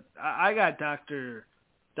fight. But I got Dr.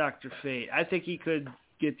 Fate. I think he could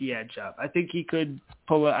get the edge up. I think he could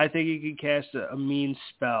I think he could cast a mean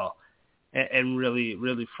spell and really,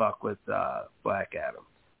 really fuck with Black Adam.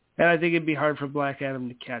 And I think it'd be hard for Black Adam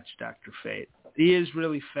to catch Dr. Fate. He is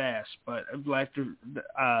really fast, but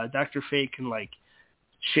Dr. Fate can, like,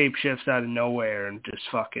 shapeshifts out of nowhere and just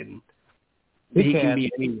fucking... He can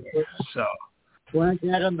be anywhere, so... Black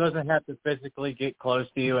Adam doesn't have to physically get close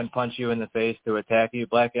to you and punch you in the face to attack you.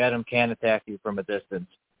 Black Adam can attack you from a distance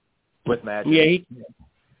with magic. Yeah, he can.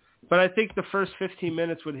 But I think the first 15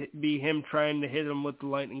 minutes would be him trying to hit him with the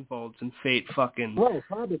lightning bolts and Fate fucking going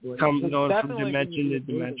from dimension to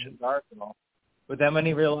dimension. But then when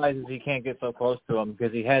he realizes he can't get so close to him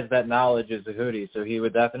because he has that knowledge as a Hootie, so he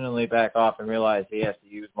would definitely back off and realize he has to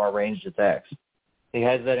use more ranged attacks. He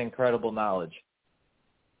has that incredible knowledge.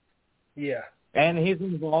 Yeah. And he's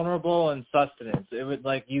invulnerable in sustenance. It would,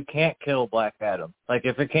 like, you can't kill Black Adam. Like,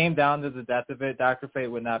 if it came down to the death of it, Dr. Fate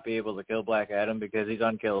would not be able to kill Black Adam because he's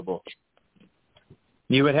unkillable.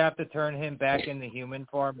 You would have to turn him back into human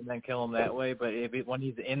form and then kill him that way, but when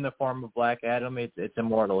he's in the form of Black Adam, it's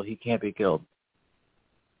immortal. He can't be killed.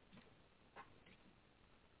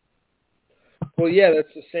 Well, yeah, that's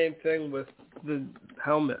the same thing with the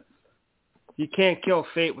helmet. You can't kill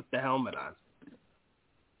Fate with the helmet on.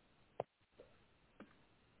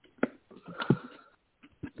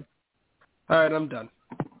 All right, I'm done.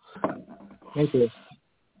 Thank you.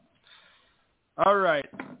 All right.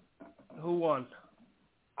 Who won?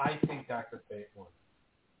 I think Dr. Fate won.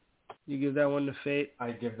 You give that one to Fate?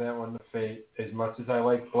 I give that one to Fate. As much as I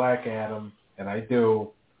like Black Adam, and I do.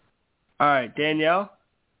 All right, Danielle?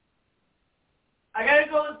 I I gotta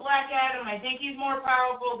go with Black Adam. I think he's more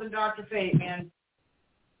powerful than Dr. Fate, man.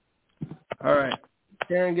 All right.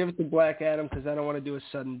 Sharon, give it to Black Adam because I don't want to do a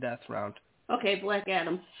sudden death round. Okay, Black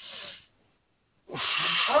Adam.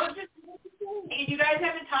 Oh, just you guys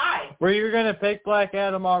have a tie. Were you going to pick Black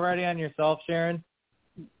Adam already on yourself, Sharon?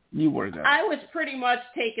 You were going. I was pretty much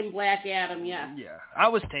taking Black Adam, yeah. Yeah, I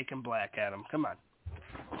was taking Black Adam. Come on.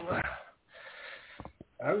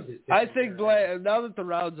 I think now that the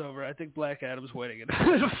round's over, I think Black Adam's winning it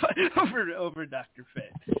over Dr.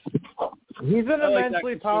 Fate. He's an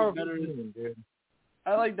immensely Dr. powerful dude.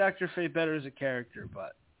 I like Dr. Fate better as a character,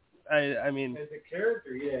 but I mean as a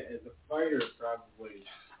character, yeah, as a fighter, probably.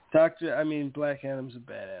 Black Adam's a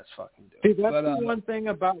badass fucking dude. See, that's the one thing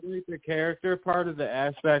about like the character part of the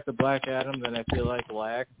aspect of Black Adam that I feel like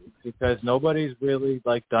lacks, because nobody's really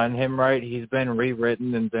like done him right. He's been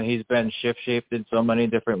rewritten and then he's been shift-shaped in so many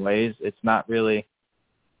different ways. It's not really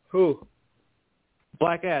who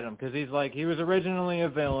Black Adam, because he was originally a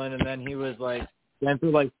villain and then he was like, and for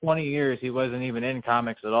like 20 years he wasn't even in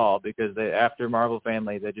comics at all because after Marvel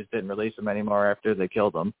Family they just didn't release him anymore after they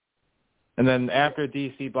killed him. And then after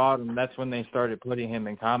DC bought him, that's when they started putting him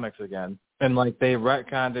in comics again. And, like, they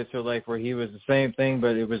retconned it to, like, where he was the same thing,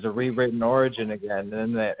 but it was a rewritten origin again.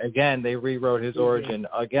 And then they rewrote his origin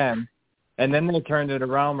again. And then they turned it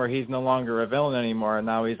around where he's no longer a villain anymore, and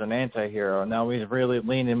now he's an anti-hero. Now he's really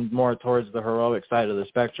leaning more towards the heroic side of the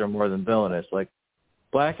spectrum more than villainous. Like,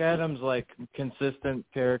 Black Adam's, like, consistent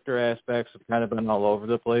character aspects have kind of been all over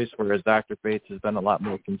the place, whereas Dr. Fate's has been a lot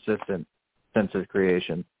more consistent since his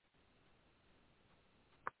creation.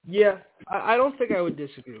 Yeah, I don't think I would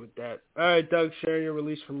disagree with that. All right, Doug, share your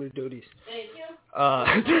release from your duties. Thank you.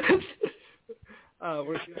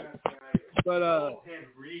 But had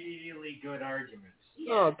really good arguments.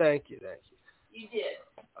 Yeah. Oh, thank you. You did.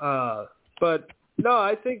 But no,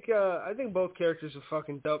 I think both characters are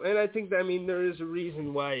fucking dope, and I think there is a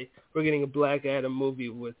reason why we're getting a Black Adam movie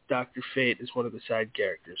with Dr. Fate as one of the side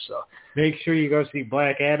characters. So make sure you go see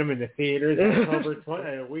Black Adam in the theaters October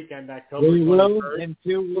 21st. We will in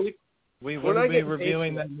 2 weeks. We will be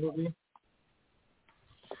reviewing that movie.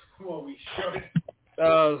 Well, we should.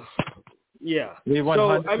 Yeah. We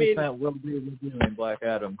 100% will be reviewing Black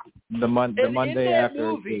Adam the Monday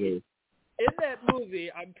after it's released. In that movie,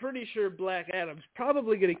 I'm pretty sure Black Adam's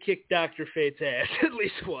probably going to kick Dr. Fate's ass at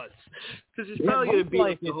least once. Because he's probably going to beat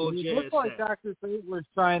up the whole JSA. It looked like Dr. Fate was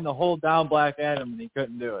trying to hold down Black Adam and he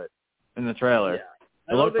couldn't do it in the trailer.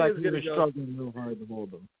 Yeah. It looked like he was struggling real hard to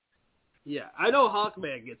hold him. Yeah, I know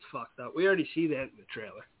Hawkman gets fucked up. We already see that in the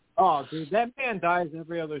trailer. Oh, dude, that man dies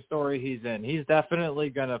every other story he's in. He's definitely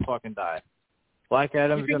going to fucking die. Black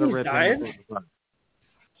Adam's going to rip him.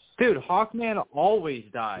 Dude, Hawkman always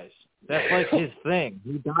dies. That's like his thing.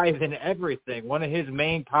 He dies in everything. One of his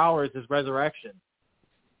main powers is resurrection.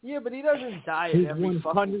 Yeah, but he doesn't die in every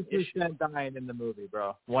fucking issue. 100% dying in the movie,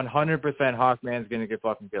 bro. 100% Hawkman's going to get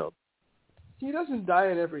fucking killed. He doesn't die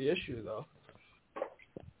in every issue, though.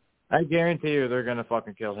 I guarantee you they're going to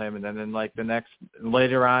fucking kill him, and then in like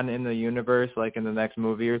later on in the universe, like in the next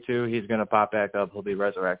movie or two, he's going to pop back up. He'll be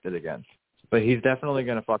resurrected again. But he's definitely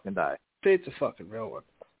going to fucking die. Fate's a fucking real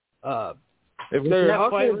one. It was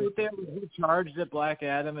that fight right there where he charged at Black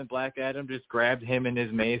Adam, and Black Adam just grabbed him in his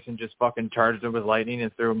mace and just fucking charged him with lightning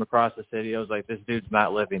and threw him across the city. I was like, this dude's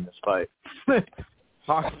not living this fight.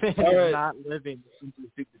 Hawkman is not living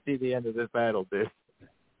to see the end of this battle, dude.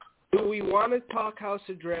 Do we want to talk House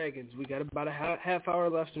of Dragons? We got about a half hour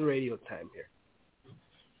left in radio time here.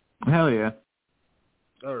 Hell yeah.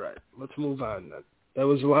 All right, let's move on then. That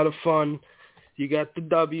was a lot of fun. You got the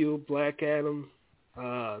W, Black Adam.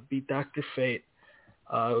 Beat Dr. Fate.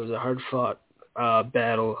 It was a hard-fought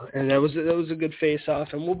battle, and that was a good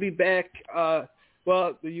face-off. And we'll be back.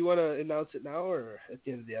 Well, do you want to announce it now or at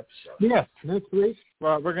the end of the episode? Yeah, next week.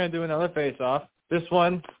 Well, we're going to do another face-off. This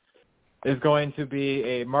one is going to be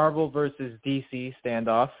a Marvel versus DC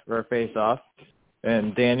standoff or a face-off,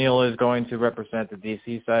 and Daniel is going to represent the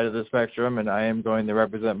DC side of the spectrum, and I am going to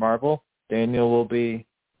represent Marvel. Daniel will be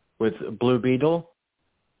with Blue Beetle.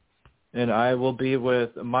 And I will be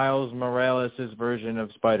with Miles Morales' version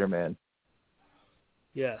of Spider-Man.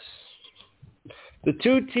 Yes. The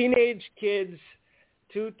two teenage kids,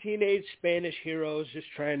 two teenage Spanish heroes just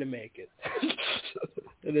trying to make it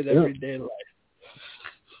in an everyday life.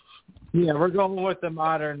 Yeah, we're going with the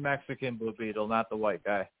modern Mexican Blue Beetle, not the white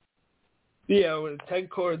guy. Yeah, when Ted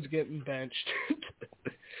Kord's getting benched.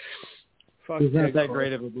 He's not that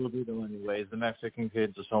great of a Blue Beetle anyways. The Mexican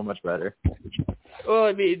kids are so much better. Well,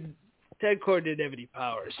 I mean, Ted Kord didn't have any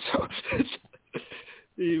powers, so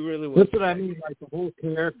He really was. That's what I mean, like the whole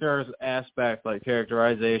character's aspect, like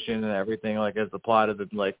characterization and everything, like as the plot of the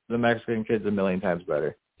Mexican Kid's a million times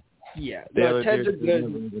better. Yeah, no, Ted's a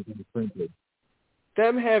good.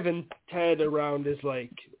 Them having Ted around as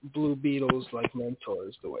like Blue Beetle's like mentor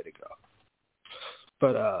is the way to go.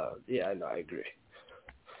 But yeah, no, I agree.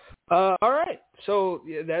 All right, so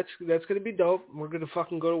yeah, that's gonna be dope. We're gonna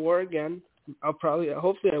fucking go to war again.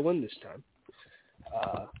 Hopefully I win this time.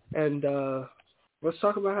 And let's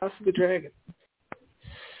talk about House of the Dragon.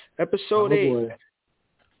 Episode 8. Boy.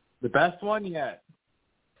 The best one yet.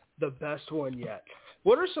 The best one yet.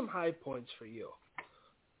 What are some high points for you?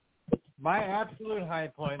 My absolute high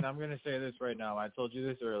point, and I'm going to say this right now, I told you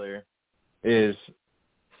this earlier, is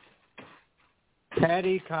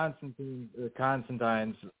Paddy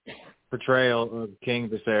Constantine's portrayal of King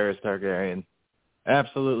Viserys Targaryen.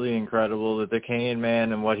 Absolutely incredible. The decaying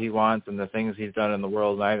man and what he wants and the things he's done in the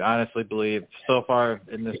world. And I honestly believe so far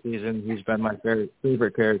in this season, he's been my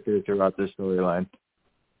favorite character throughout this storyline.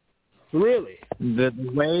 Really? The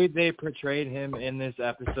way they portrayed him in this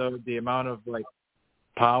episode, the amount of like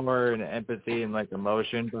power and empathy and like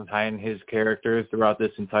emotion behind his character throughout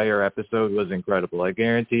this entire episode was incredible. I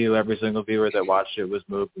guarantee you every single viewer that watched it was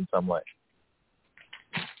moved in some way.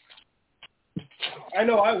 I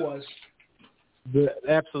know I was.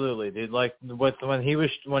 Absolutely, dude. Like when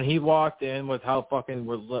he walked in with how fucking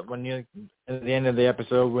when you at the end of the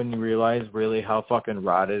episode when you realize really how fucking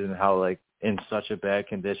rotted and how like in such a bad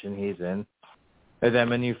condition he's in, and then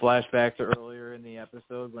when you flash back to earlier in the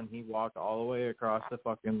episode when he walked all the way across the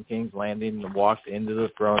fucking King's Landing and walked into the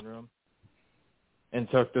throne room and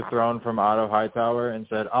took the throne from Otto Hightower and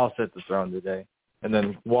said, "I'll sit the throne today," and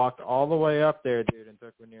then walked all the way up there, dude, and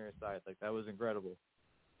took Rhaenyra's side. Like that was incredible.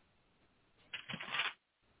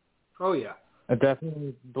 Oh, yeah. I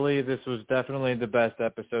definitely believe this was definitely the best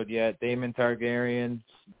episode yet. Daemon Targaryen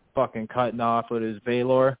fucking cutting off with his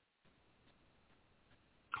Baelor.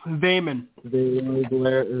 Daemon.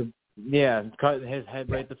 Yeah, cutting his head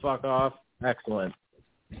right the fuck off. Excellent.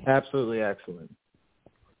 Absolutely excellent.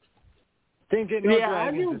 Didn't get no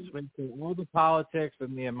dragons this week. All the politics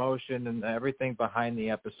and the emotion and everything behind the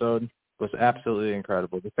episode was absolutely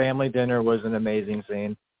incredible. The family dinner was an amazing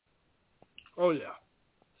scene. Oh, yeah.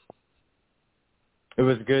 It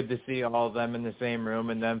was good to see all of them in the same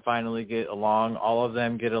room and then finally get along. All of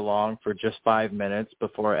them get along for just 5 minutes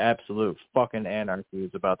before absolute fucking anarchy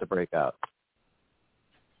is about to break out.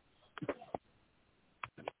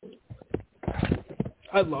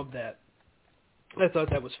 I love that. I thought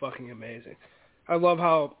that was fucking amazing. I love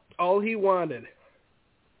how all he wanted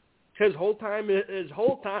this whole time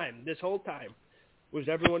was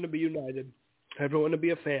everyone to be united, everyone to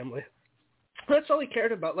be a family. That's all he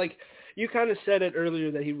cared about. Like, you kind of said it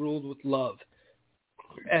earlier that he ruled with love.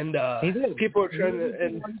 And people are trying to...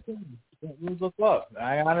 And ruled with love.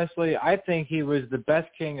 I think he was the best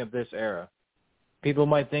king of this era. People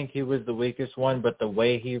might think he was the weakest one, but the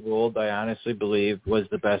way he ruled, I honestly believe, was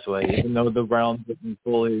the best way, even though the realm didn't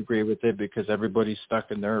fully agree with it because everybody's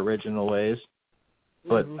stuck in their original ways.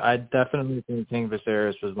 But I definitely think King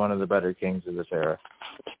Viserys was one of the better kings of this era.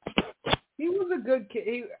 He was a good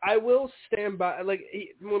king. I will stand by. Like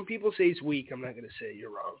when people say he's weak, I'm not going to say you're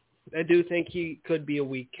wrong. I do think he could be a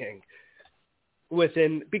weak king.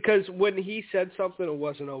 Because when he said something, it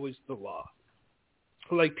wasn't always the law.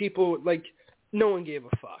 Like people, like no one gave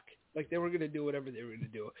a fuck. Like they were going to do whatever they were going to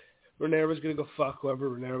do. Rhaenyra was going to go fuck whoever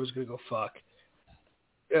Rhaenyra was going to go fuck.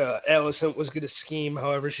 Alicent was going to scheme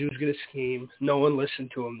however she was going to scheme. No one listened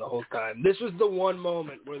to him the whole time. This was the one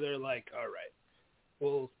moment where they're like, all right,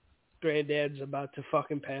 well, Granddad's about to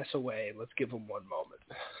fucking pass away. Let's give him one moment.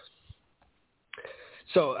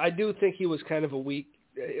 So I do think he was kind of a weak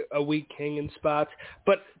king in spots.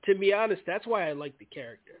 But to be honest, that's why I like the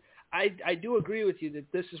character. I do agree with you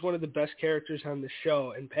that this is one of the best characters on the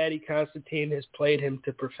show, and Paddy Considine has played him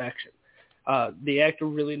to perfection. The actor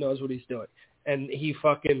really knows what he's doing, and he's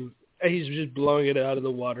just blowing it out of the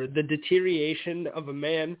water. The deterioration of a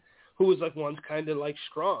man who was like once kind of like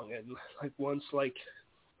strong and like once like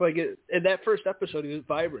in that first episode he was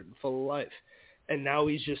vibrant and full of life, and now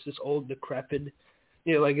he's just this old decrepit,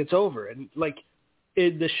 like it's over. And like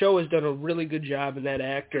the show has done a really good job, and that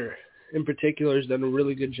actor in particular has done a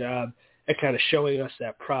really good job at kind of showing us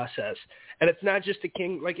that process. And it's not just a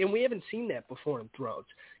king, and we haven't seen that before in Thrones.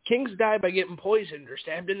 Kings die by getting poisoned or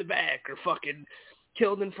stabbed in the back or fucking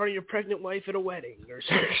killed in front of your pregnant wife at a wedding or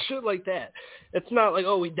shit like that. It's not like,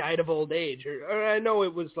 oh, he died of old age. Or I know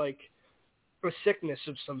it was like a sickness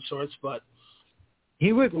of some sorts, but...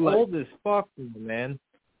 He was old as fuck, man.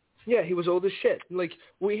 Yeah, he was old as shit. Like,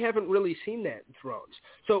 we haven't really seen that in Thrones.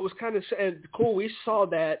 So it was kind of cool. We saw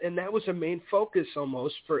that, and that was a main focus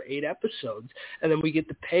almost for 8 episodes. And then we get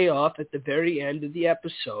the payoff at the very end of the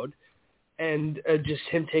episode, and just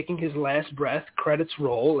him taking his last breath, credits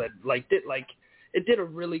roll, and it did a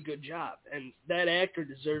really good job. And that actor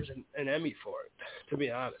deserves an Emmy for it, to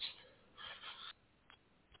be honest.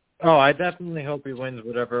 Oh, I definitely hope he wins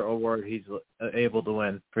whatever award he's able to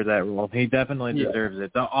win for that role. He definitely deserves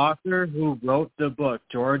it. The author who wrote the book,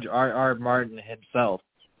 George R.R. Martin himself,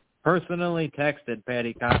 personally texted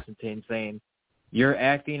Patty Constantine saying, "Your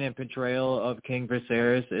acting and portrayal of King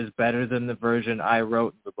Viserys is better than the version I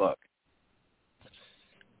wrote in the book."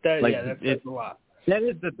 That's a lot. That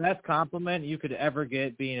is the best compliment you could ever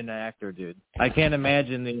get being an actor, dude. I can't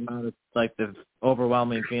imagine the amount of, the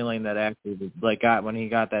overwhelming feeling that actor, got when he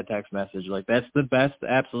got that text message. That's the best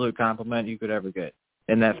absolute compliment you could ever get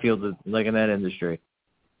in that field, in that industry.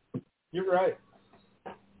 You're right.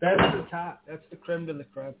 That's the top. That's the creme de la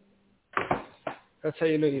creme. That's how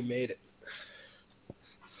you know you made it.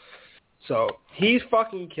 So, he's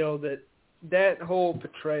fucking killed it. That whole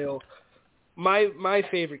portrayal. My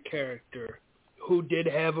favorite character, who did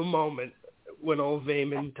have a moment when old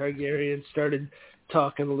Vaemon Targaryen started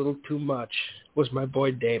talking a little too much, was my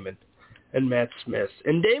boy Daemon and Matt Smith.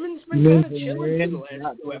 And Daemon's been kind of chilling for the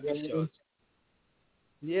last 2 episodes.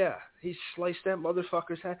 Yeah, he sliced that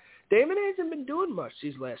motherfucker's head. Daemon hasn't been doing much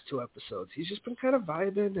these last 2 episodes. He's just been kind of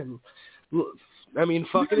vibing and,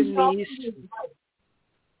 fucking his niece.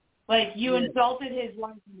 You insulted his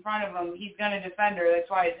wife in front of him. He's going to defend her. That's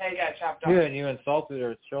why his head got chopped off. Yeah, and you insulted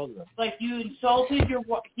her children. You insulted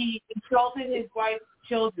he insulted his wife's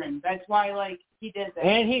children. That's why, he did that.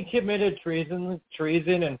 And he committed treason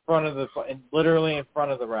in front of literally in front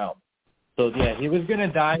of the realm. So, yeah, he was going to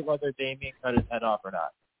die whether Damien cut his head off or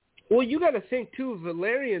not. Well, you got to think, too,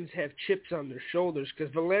 Valerians have chips on their shoulders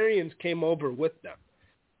because Valerians came over with them.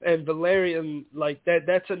 And Valerian,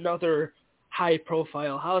 that's another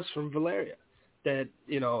high-profile house from Valeria. That,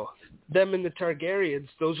 them and the Targaryens,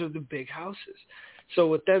 those are the big houses. So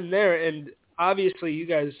with them there, and obviously you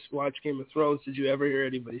guys watch Game of Thrones, did you ever hear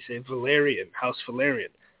anybody say Valerian, House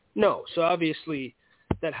Valerian? No. So obviously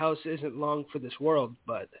that house isn't long for this world,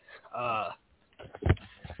 but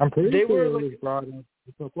I'm pretty sure it was brought up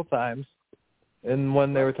a couple times. And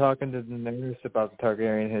when they were talking to Daenerys about the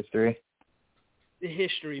Targaryen history. The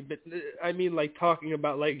history, but talking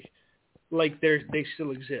about they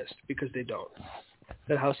still exist, because they don't.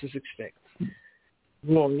 That house is extinct.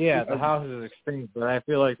 Well, yeah, the house is extinct, but I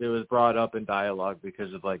feel like it was brought up in dialogue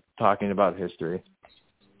because of talking about history.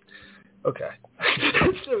 Okay.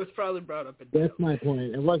 So it was probably brought up in dialogue. That's my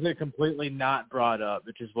point. It wasn't completely not brought up.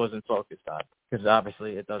 It just wasn't focused on, because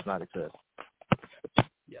obviously it does not exist.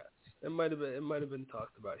 Yes, it might have been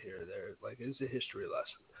talked about here or there. It's a history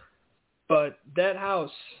lesson. But that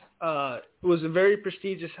house was a very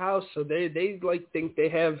prestigious house, so they think they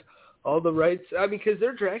have all the rights. Because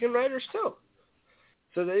they're dragon riders too,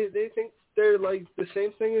 so they think they're the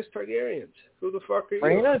same thing as Targaryens. Who the fuck are you?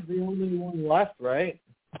 Rhaena's the only one left, right?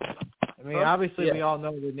 Obviously we all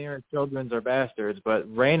know the nearest children are bastards, but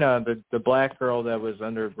Rhaena, the black girl that was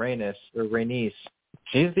under Rhaenys,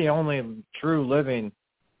 she's the only true living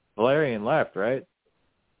Valerian left, right?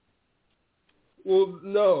 Well,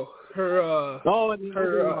 no. Her the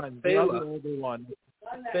other one.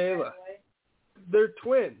 Baela. They're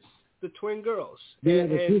twins. The twin girls. Yeah,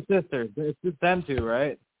 the 2 sisters. It's them 2,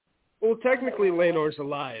 right? Well, technically Laenor's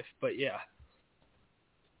alive, but yeah.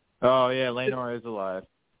 Oh, yeah, Laenor is alive.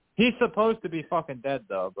 He's supposed to be fucking dead,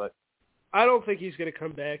 though, but... I don't think he's going to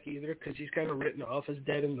come back either, because he's kind of written off as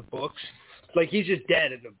dead in the books. He's just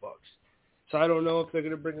dead in the books. So I don't know if they're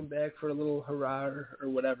going to bring him back for a little hurrah or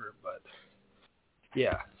whatever, but...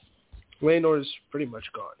 Yeah. Laenor's pretty much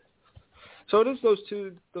gone. So it is those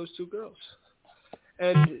two girls.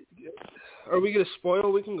 And are we going to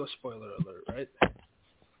spoil? We can go spoiler alert, right?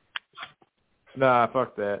 Nah,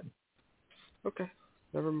 fuck that. Okay.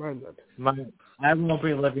 Never mind then. I won't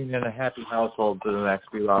be living in a happy household for the next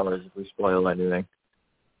few hours if we spoil anything.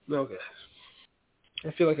 Okay.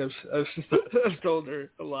 I feel like I've told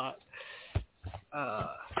her a lot.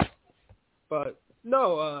 But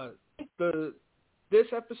no, this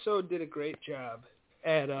episode did a great job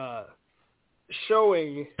at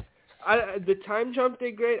showing. The time jump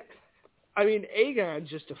did great. Aegon's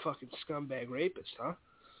just a fucking scumbag rapist, huh?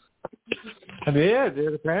 Yeah,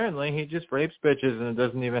 dude, apparently. He just rapes bitches and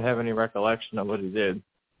doesn't even have any recollection of what he did.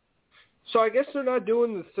 So I guess they're not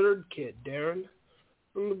doing the third kid, Darren,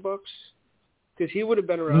 from the books? Because he would have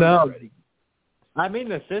been around already.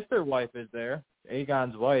 The sister wife is there.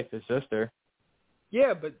 Aegon's wife, his sister.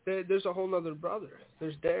 Yeah, but there's a whole nother brother.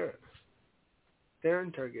 There's Darren.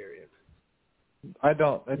 Darren Targaryen. I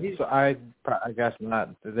don't. I guess not.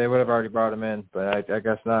 They would have already brought him in, but I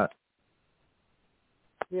guess not.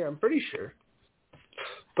 Yeah, I'm pretty sure.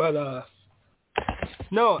 But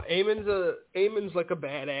no, Aemon's like a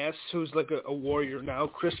badass who's like a warrior now.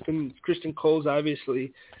 Kristen Cole's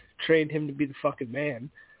obviously trained him to be the fucking man.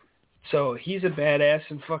 So he's a badass,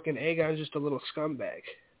 and fucking Aegon's just a little scumbag.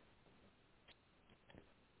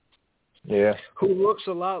 Yeah. Who looks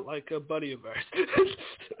a lot like a buddy of ours.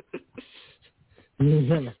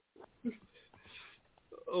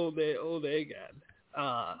 old Aegon.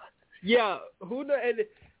 Yeah, and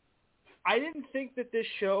I didn't think that this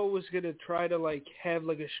show was gonna try to like have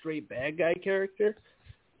like a straight bad guy character,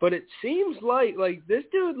 but it seems like this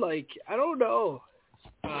dude, like, I don't know.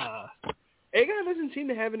 Aegon doesn't seem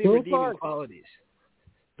to have any redeeming qualities.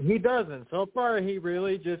 He doesn't. So far, he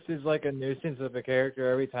really just is like a nuisance of a character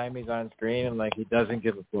every time he's on screen, and like he doesn't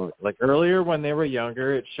give a fuck. Like earlier when they were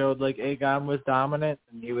younger, it showed like Aegon was dominant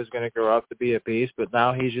and he was gonna grow up to be a beast, but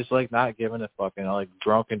now he's just like not giving a fuck and like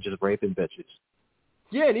drunk and just raping bitches.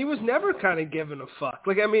 Yeah, and he was never kind of giving a fuck.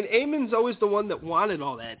 Like, I mean, Aemon's always the one that wanted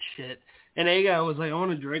all that shit, and Aegon was like, I want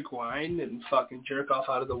to drink wine and fucking jerk off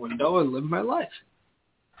out of the window and live my life.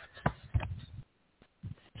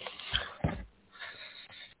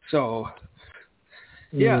 So,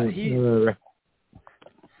 yeah, we'll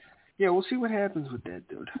see what happens with that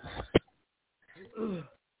dude.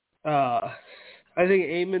 I think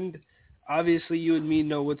Aemon, obviously you and me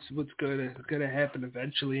know what's gonna happen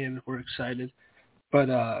eventually, and we're excited. But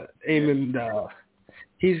Aemon,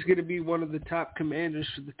 he's gonna be one of the top commanders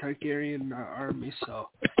for the Targaryen army, so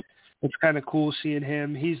it's kind of cool seeing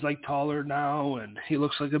him. He's like taller now, and he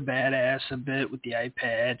looks like a badass a bit with the eye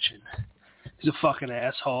patch, and he's a fucking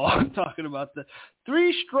asshole. I'm talking about the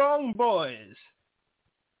 3 strong boys.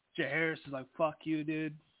 Jaehaerys is like, fuck you,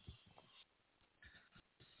 dude.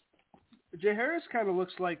 Jaehaerys kind of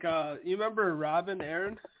looks like, you remember Robin,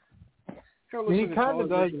 Aaron? He kind of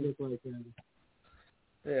does look like him.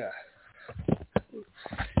 Yeah.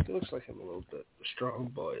 He looks like him a little bit. The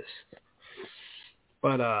strong boys.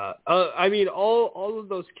 But, I mean, all of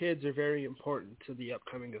those kids are very important to the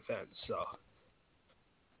upcoming events, so.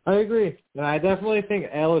 I agree. And I definitely think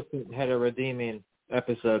Alicent had a redeeming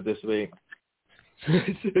episode this week.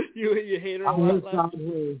 you hate her a lot.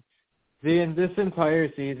 See, in this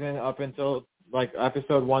entire season, up until like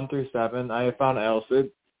episode 1 through 7, I have found Alicent,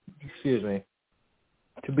 to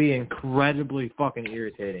be incredibly fucking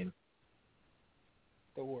irritating.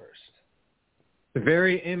 The worst.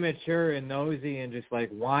 Very immature and nosy and just like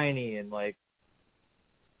whiny and like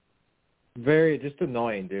very just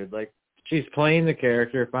annoying, dude. Like, she's playing the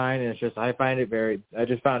character fine, and it's just I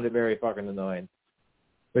just found it very fucking annoying.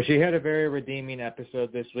 But she had a very redeeming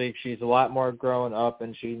episode this week. She's a lot more grown up,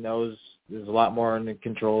 and she knows there's a lot more in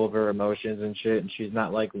control of her emotions and shit, and she's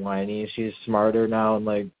not like whiny. She's smarter now, and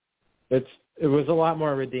like it was a lot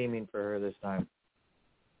more redeeming for her this time.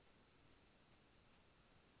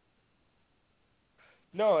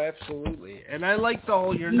 No, absolutely. And I like the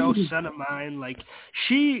whole you're no son of mine. Like,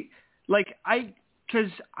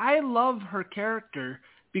 because I love her character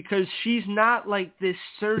because she's not like this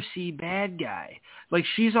Cersei bad guy. Like,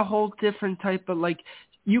 she's a whole different type of, like,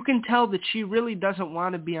 you can tell that she really doesn't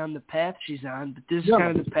want to be on the path she's on, but this is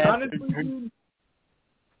kind of the path.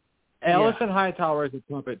 Alicent Hightower is a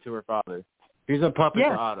puppet to her father. She's a puppet to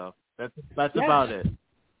Otto. That's about it.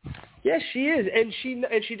 Yes, she is, and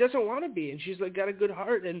she doesn't want to be, and she's like got a good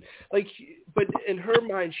heart, and like, but in her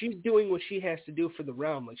mind, she's doing what she has to do for the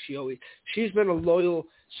realm. Like she's been a loyal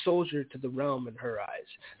soldier to the realm in her eyes.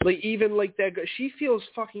 Like even like that, she feels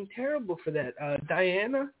fucking terrible for that.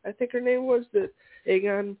 Diana, I think her name was, that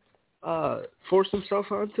Aegon forced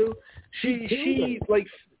himself onto. She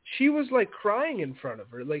was like crying in front of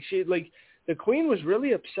her. Like the queen was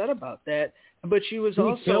really upset about that, but she was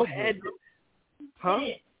also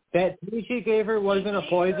That tea she gave her wasn't a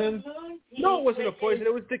poison? No, it wasn't a poison.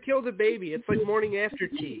 It was to kill the baby. It's like morning after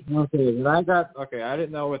tea. Okay, I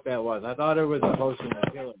didn't know what that was. I thought it was a potion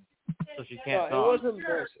to kill him, so she can't talk. It wasn't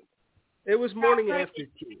poison. It was morning after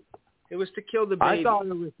tea. It was to kill the baby. I thought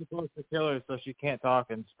it was supposed to kill her so she can't talk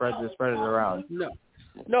and spread it around.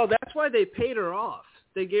 No, that's why they paid her off.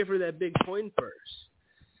 They gave her that big coin purse,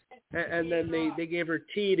 and then they gave her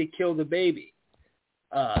tea to kill the baby.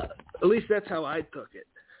 At least that's how I took it.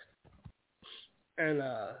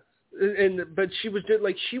 But she was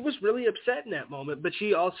really upset in that moment. But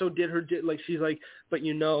she also she's like, but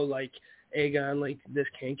like Aegon, like, this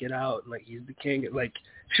can't get out, and, like, he's the king. Like,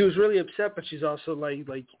 she was really upset, but she's also like,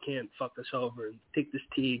 you can't fuck us over and take this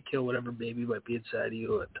tea and kill whatever baby might be inside of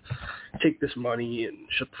you and take this money and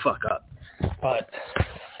shut the fuck up. But,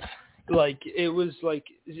 like, it was, like,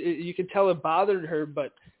 you could tell it bothered her,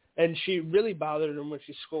 and she really bothered her when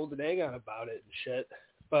she scolded Aegon about it and shit.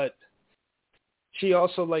 But she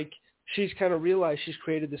also, like, she's kind of realized she's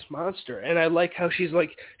created this monster. And I like how she's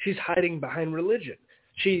hiding behind religion.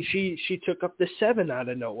 She took up the Seven out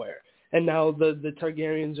of nowhere. And now the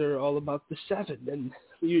Targaryens are all about the Seven, and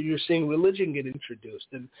you're seeing religion get introduced.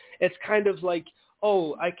 And it's kind of like,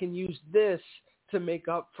 oh, I can use this to make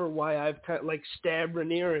up for why I've kind of, like, stabbed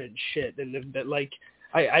Rhaenyra and shit, and that, like,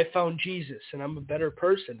 I found Jesus and I'm a better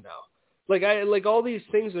person now. Like all these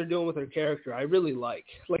things they're doing with her character, I really like.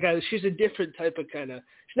 Like she's a different type of kind of.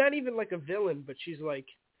 She's not even like a villain, but she's like,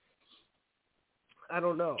 I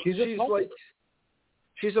don't know. She's like.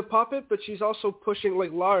 She's a puppet, but she's also pushing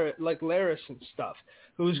like Larys and stuff,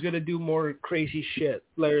 who's gonna do more crazy shit.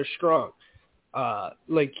 Larys Strong,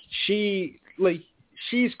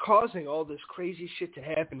 she's causing all this crazy shit to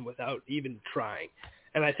happen without even trying,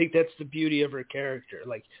 and I think that's the beauty of her character.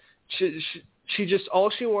 Like, she just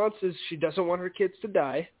all she wants is she doesn't want her kids to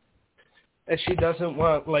die, and she doesn't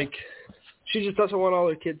want she just doesn't want all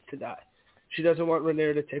her kids to die. She doesn't want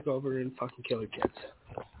Rhaenyra to take over and fucking kill her kids.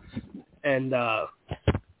 And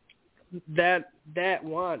that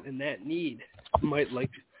want and that need might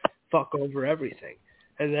like fuck over everything,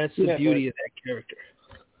 and that's the beauty of that character.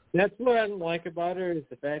 That's what I like about her is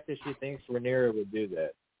the fact that she thinks Rhaenyra would do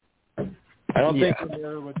that. I don't think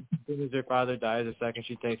Rhaenyra would, as soon as her father dies, the second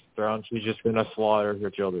she takes the throne, she's just gonna slaughter her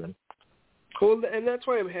children. Cool, and that's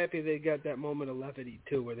why I'm happy they got that moment of levity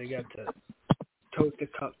too, where they got to toast the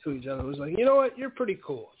cup to each other. It was like, you know what, you're pretty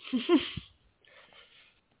cool.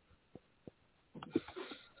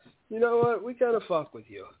 You know what? We gotta fuck with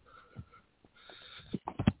you.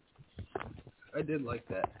 I did like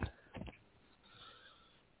that.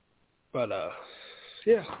 But,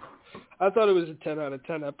 yeah. I thought it was a 10 out of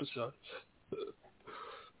 10 episode.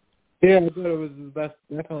 Yeah, I thought it was the best,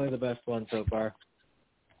 definitely the best one so far.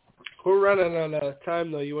 We're running on time,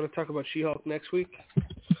 though. You want to talk about She-Hulk next week?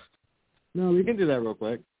 No, we can do that real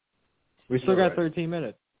quick. We still got 13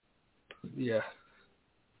 minutes. Yeah.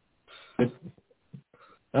 This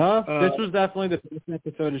was definitely the first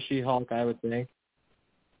episode of She-Hulk, I would think.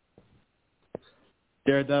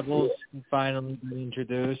 Daredevil's finally been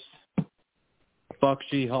introduced. Fuck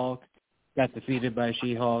She-Hulk. Got defeated by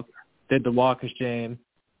She-Hulk. Did the walk of shame.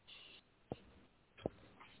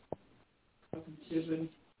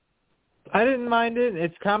 I didn't mind it.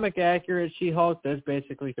 It's comic accurate. She-Hulk does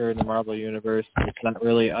basically her in the Marvel Universe. It's not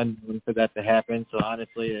really unknown for that to happen, so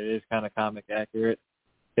honestly it is kind of comic accurate.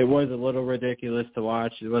 It was a little ridiculous to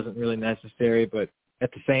watch. It wasn't really necessary, but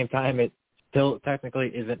at the same time, it still technically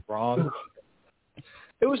isn't wrong.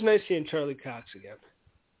 It was nice seeing Charlie Cox again.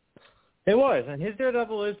 It was, and his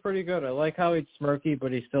Daredevil is pretty good. I like how he's smirky,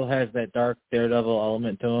 but he still has that dark Daredevil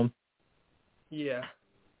element to him. Yeah.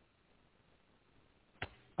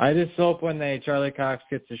 I just hope when Charlie Cox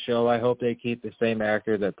gets a show, I hope they keep the same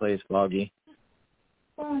actor that plays Foggy.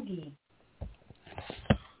 Foggy.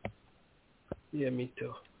 Yeah, me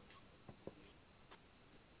too.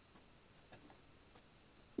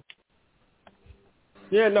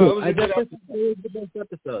 Yeah, no, it was the best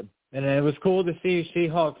episode. And it was cool to see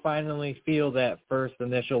She-Hulk finally feel that first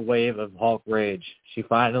initial wave of Hulk rage. She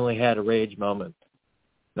finally had a rage moment.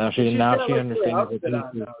 Now she understands what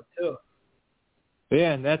Bruce is.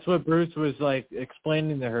 Yeah, and that's what Bruce was like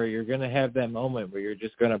explaining to her. You're gonna have that moment where you're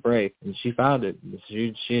just gonna break, and she found it.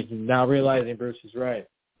 She's now realizing Bruce is right.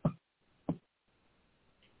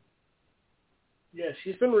 Yeah,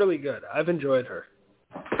 she's been really good. I've enjoyed her.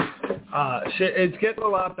 It's getting a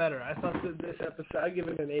lot better. I thought that this episode, I'd give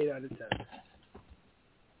it an 8 out of 10.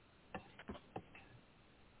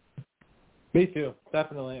 Me too,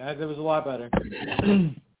 definitely. It was a lot better.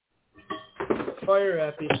 Fire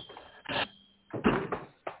happy.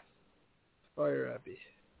 Fire happy.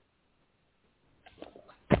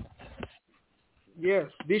 Yeah,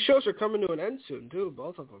 these shows are coming to an end soon too,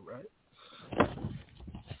 both of them, right?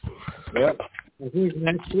 Yep. I think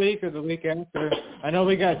next week or the week after. I know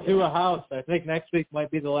we got 2 a house. I think next week might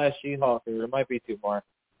be the last She-Hulk, or there might be 2 more.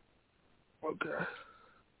 Okay.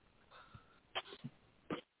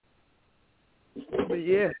 But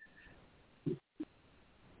yeah.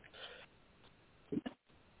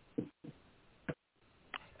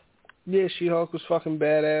 Yeah, She-Hulk was fucking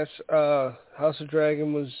badass. House of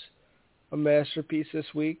Dragon was a masterpiece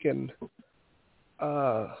this week, and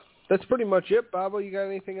that's pretty much it. Bobbo, you got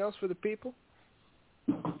anything else for the people?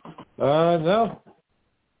 No.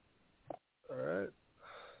 All right.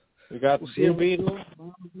 We got the Blue Beetle,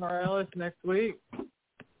 Morales next week.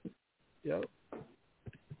 Yep.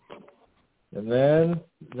 And then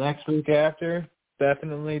next week after,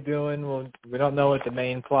 definitely we don't know what the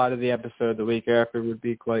main plot of the episode the week after would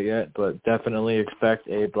be quite yet, but definitely expect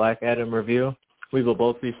a Black Adam review. We will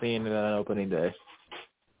both be seeing it on opening day.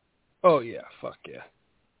 Oh, yeah. Fuck yeah.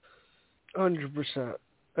 100%.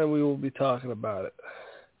 And we will be talking about it.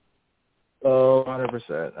 Oh,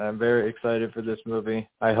 100%. I'm very excited for this movie.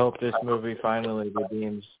 I hope this movie finally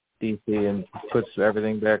redeems DC and puts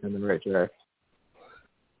everything back on the right track.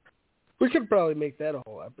 We could probably make that a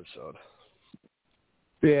whole episode.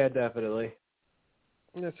 Yeah, definitely.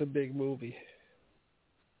 That's a big movie.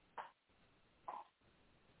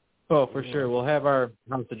 Oh, for sure. We'll have our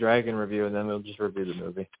House of Dragon review, and then we'll just review the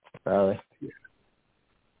movie. Probably. Yeah.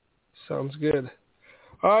 Sounds good.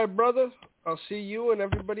 All right, brother. I'll see you and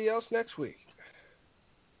everybody else next week.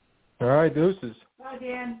 All right, deuces. Bye,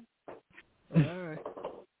 Dan. All right.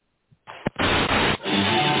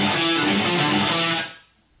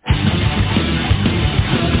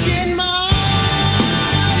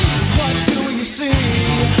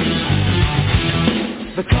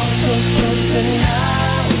 The cost of something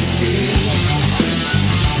now.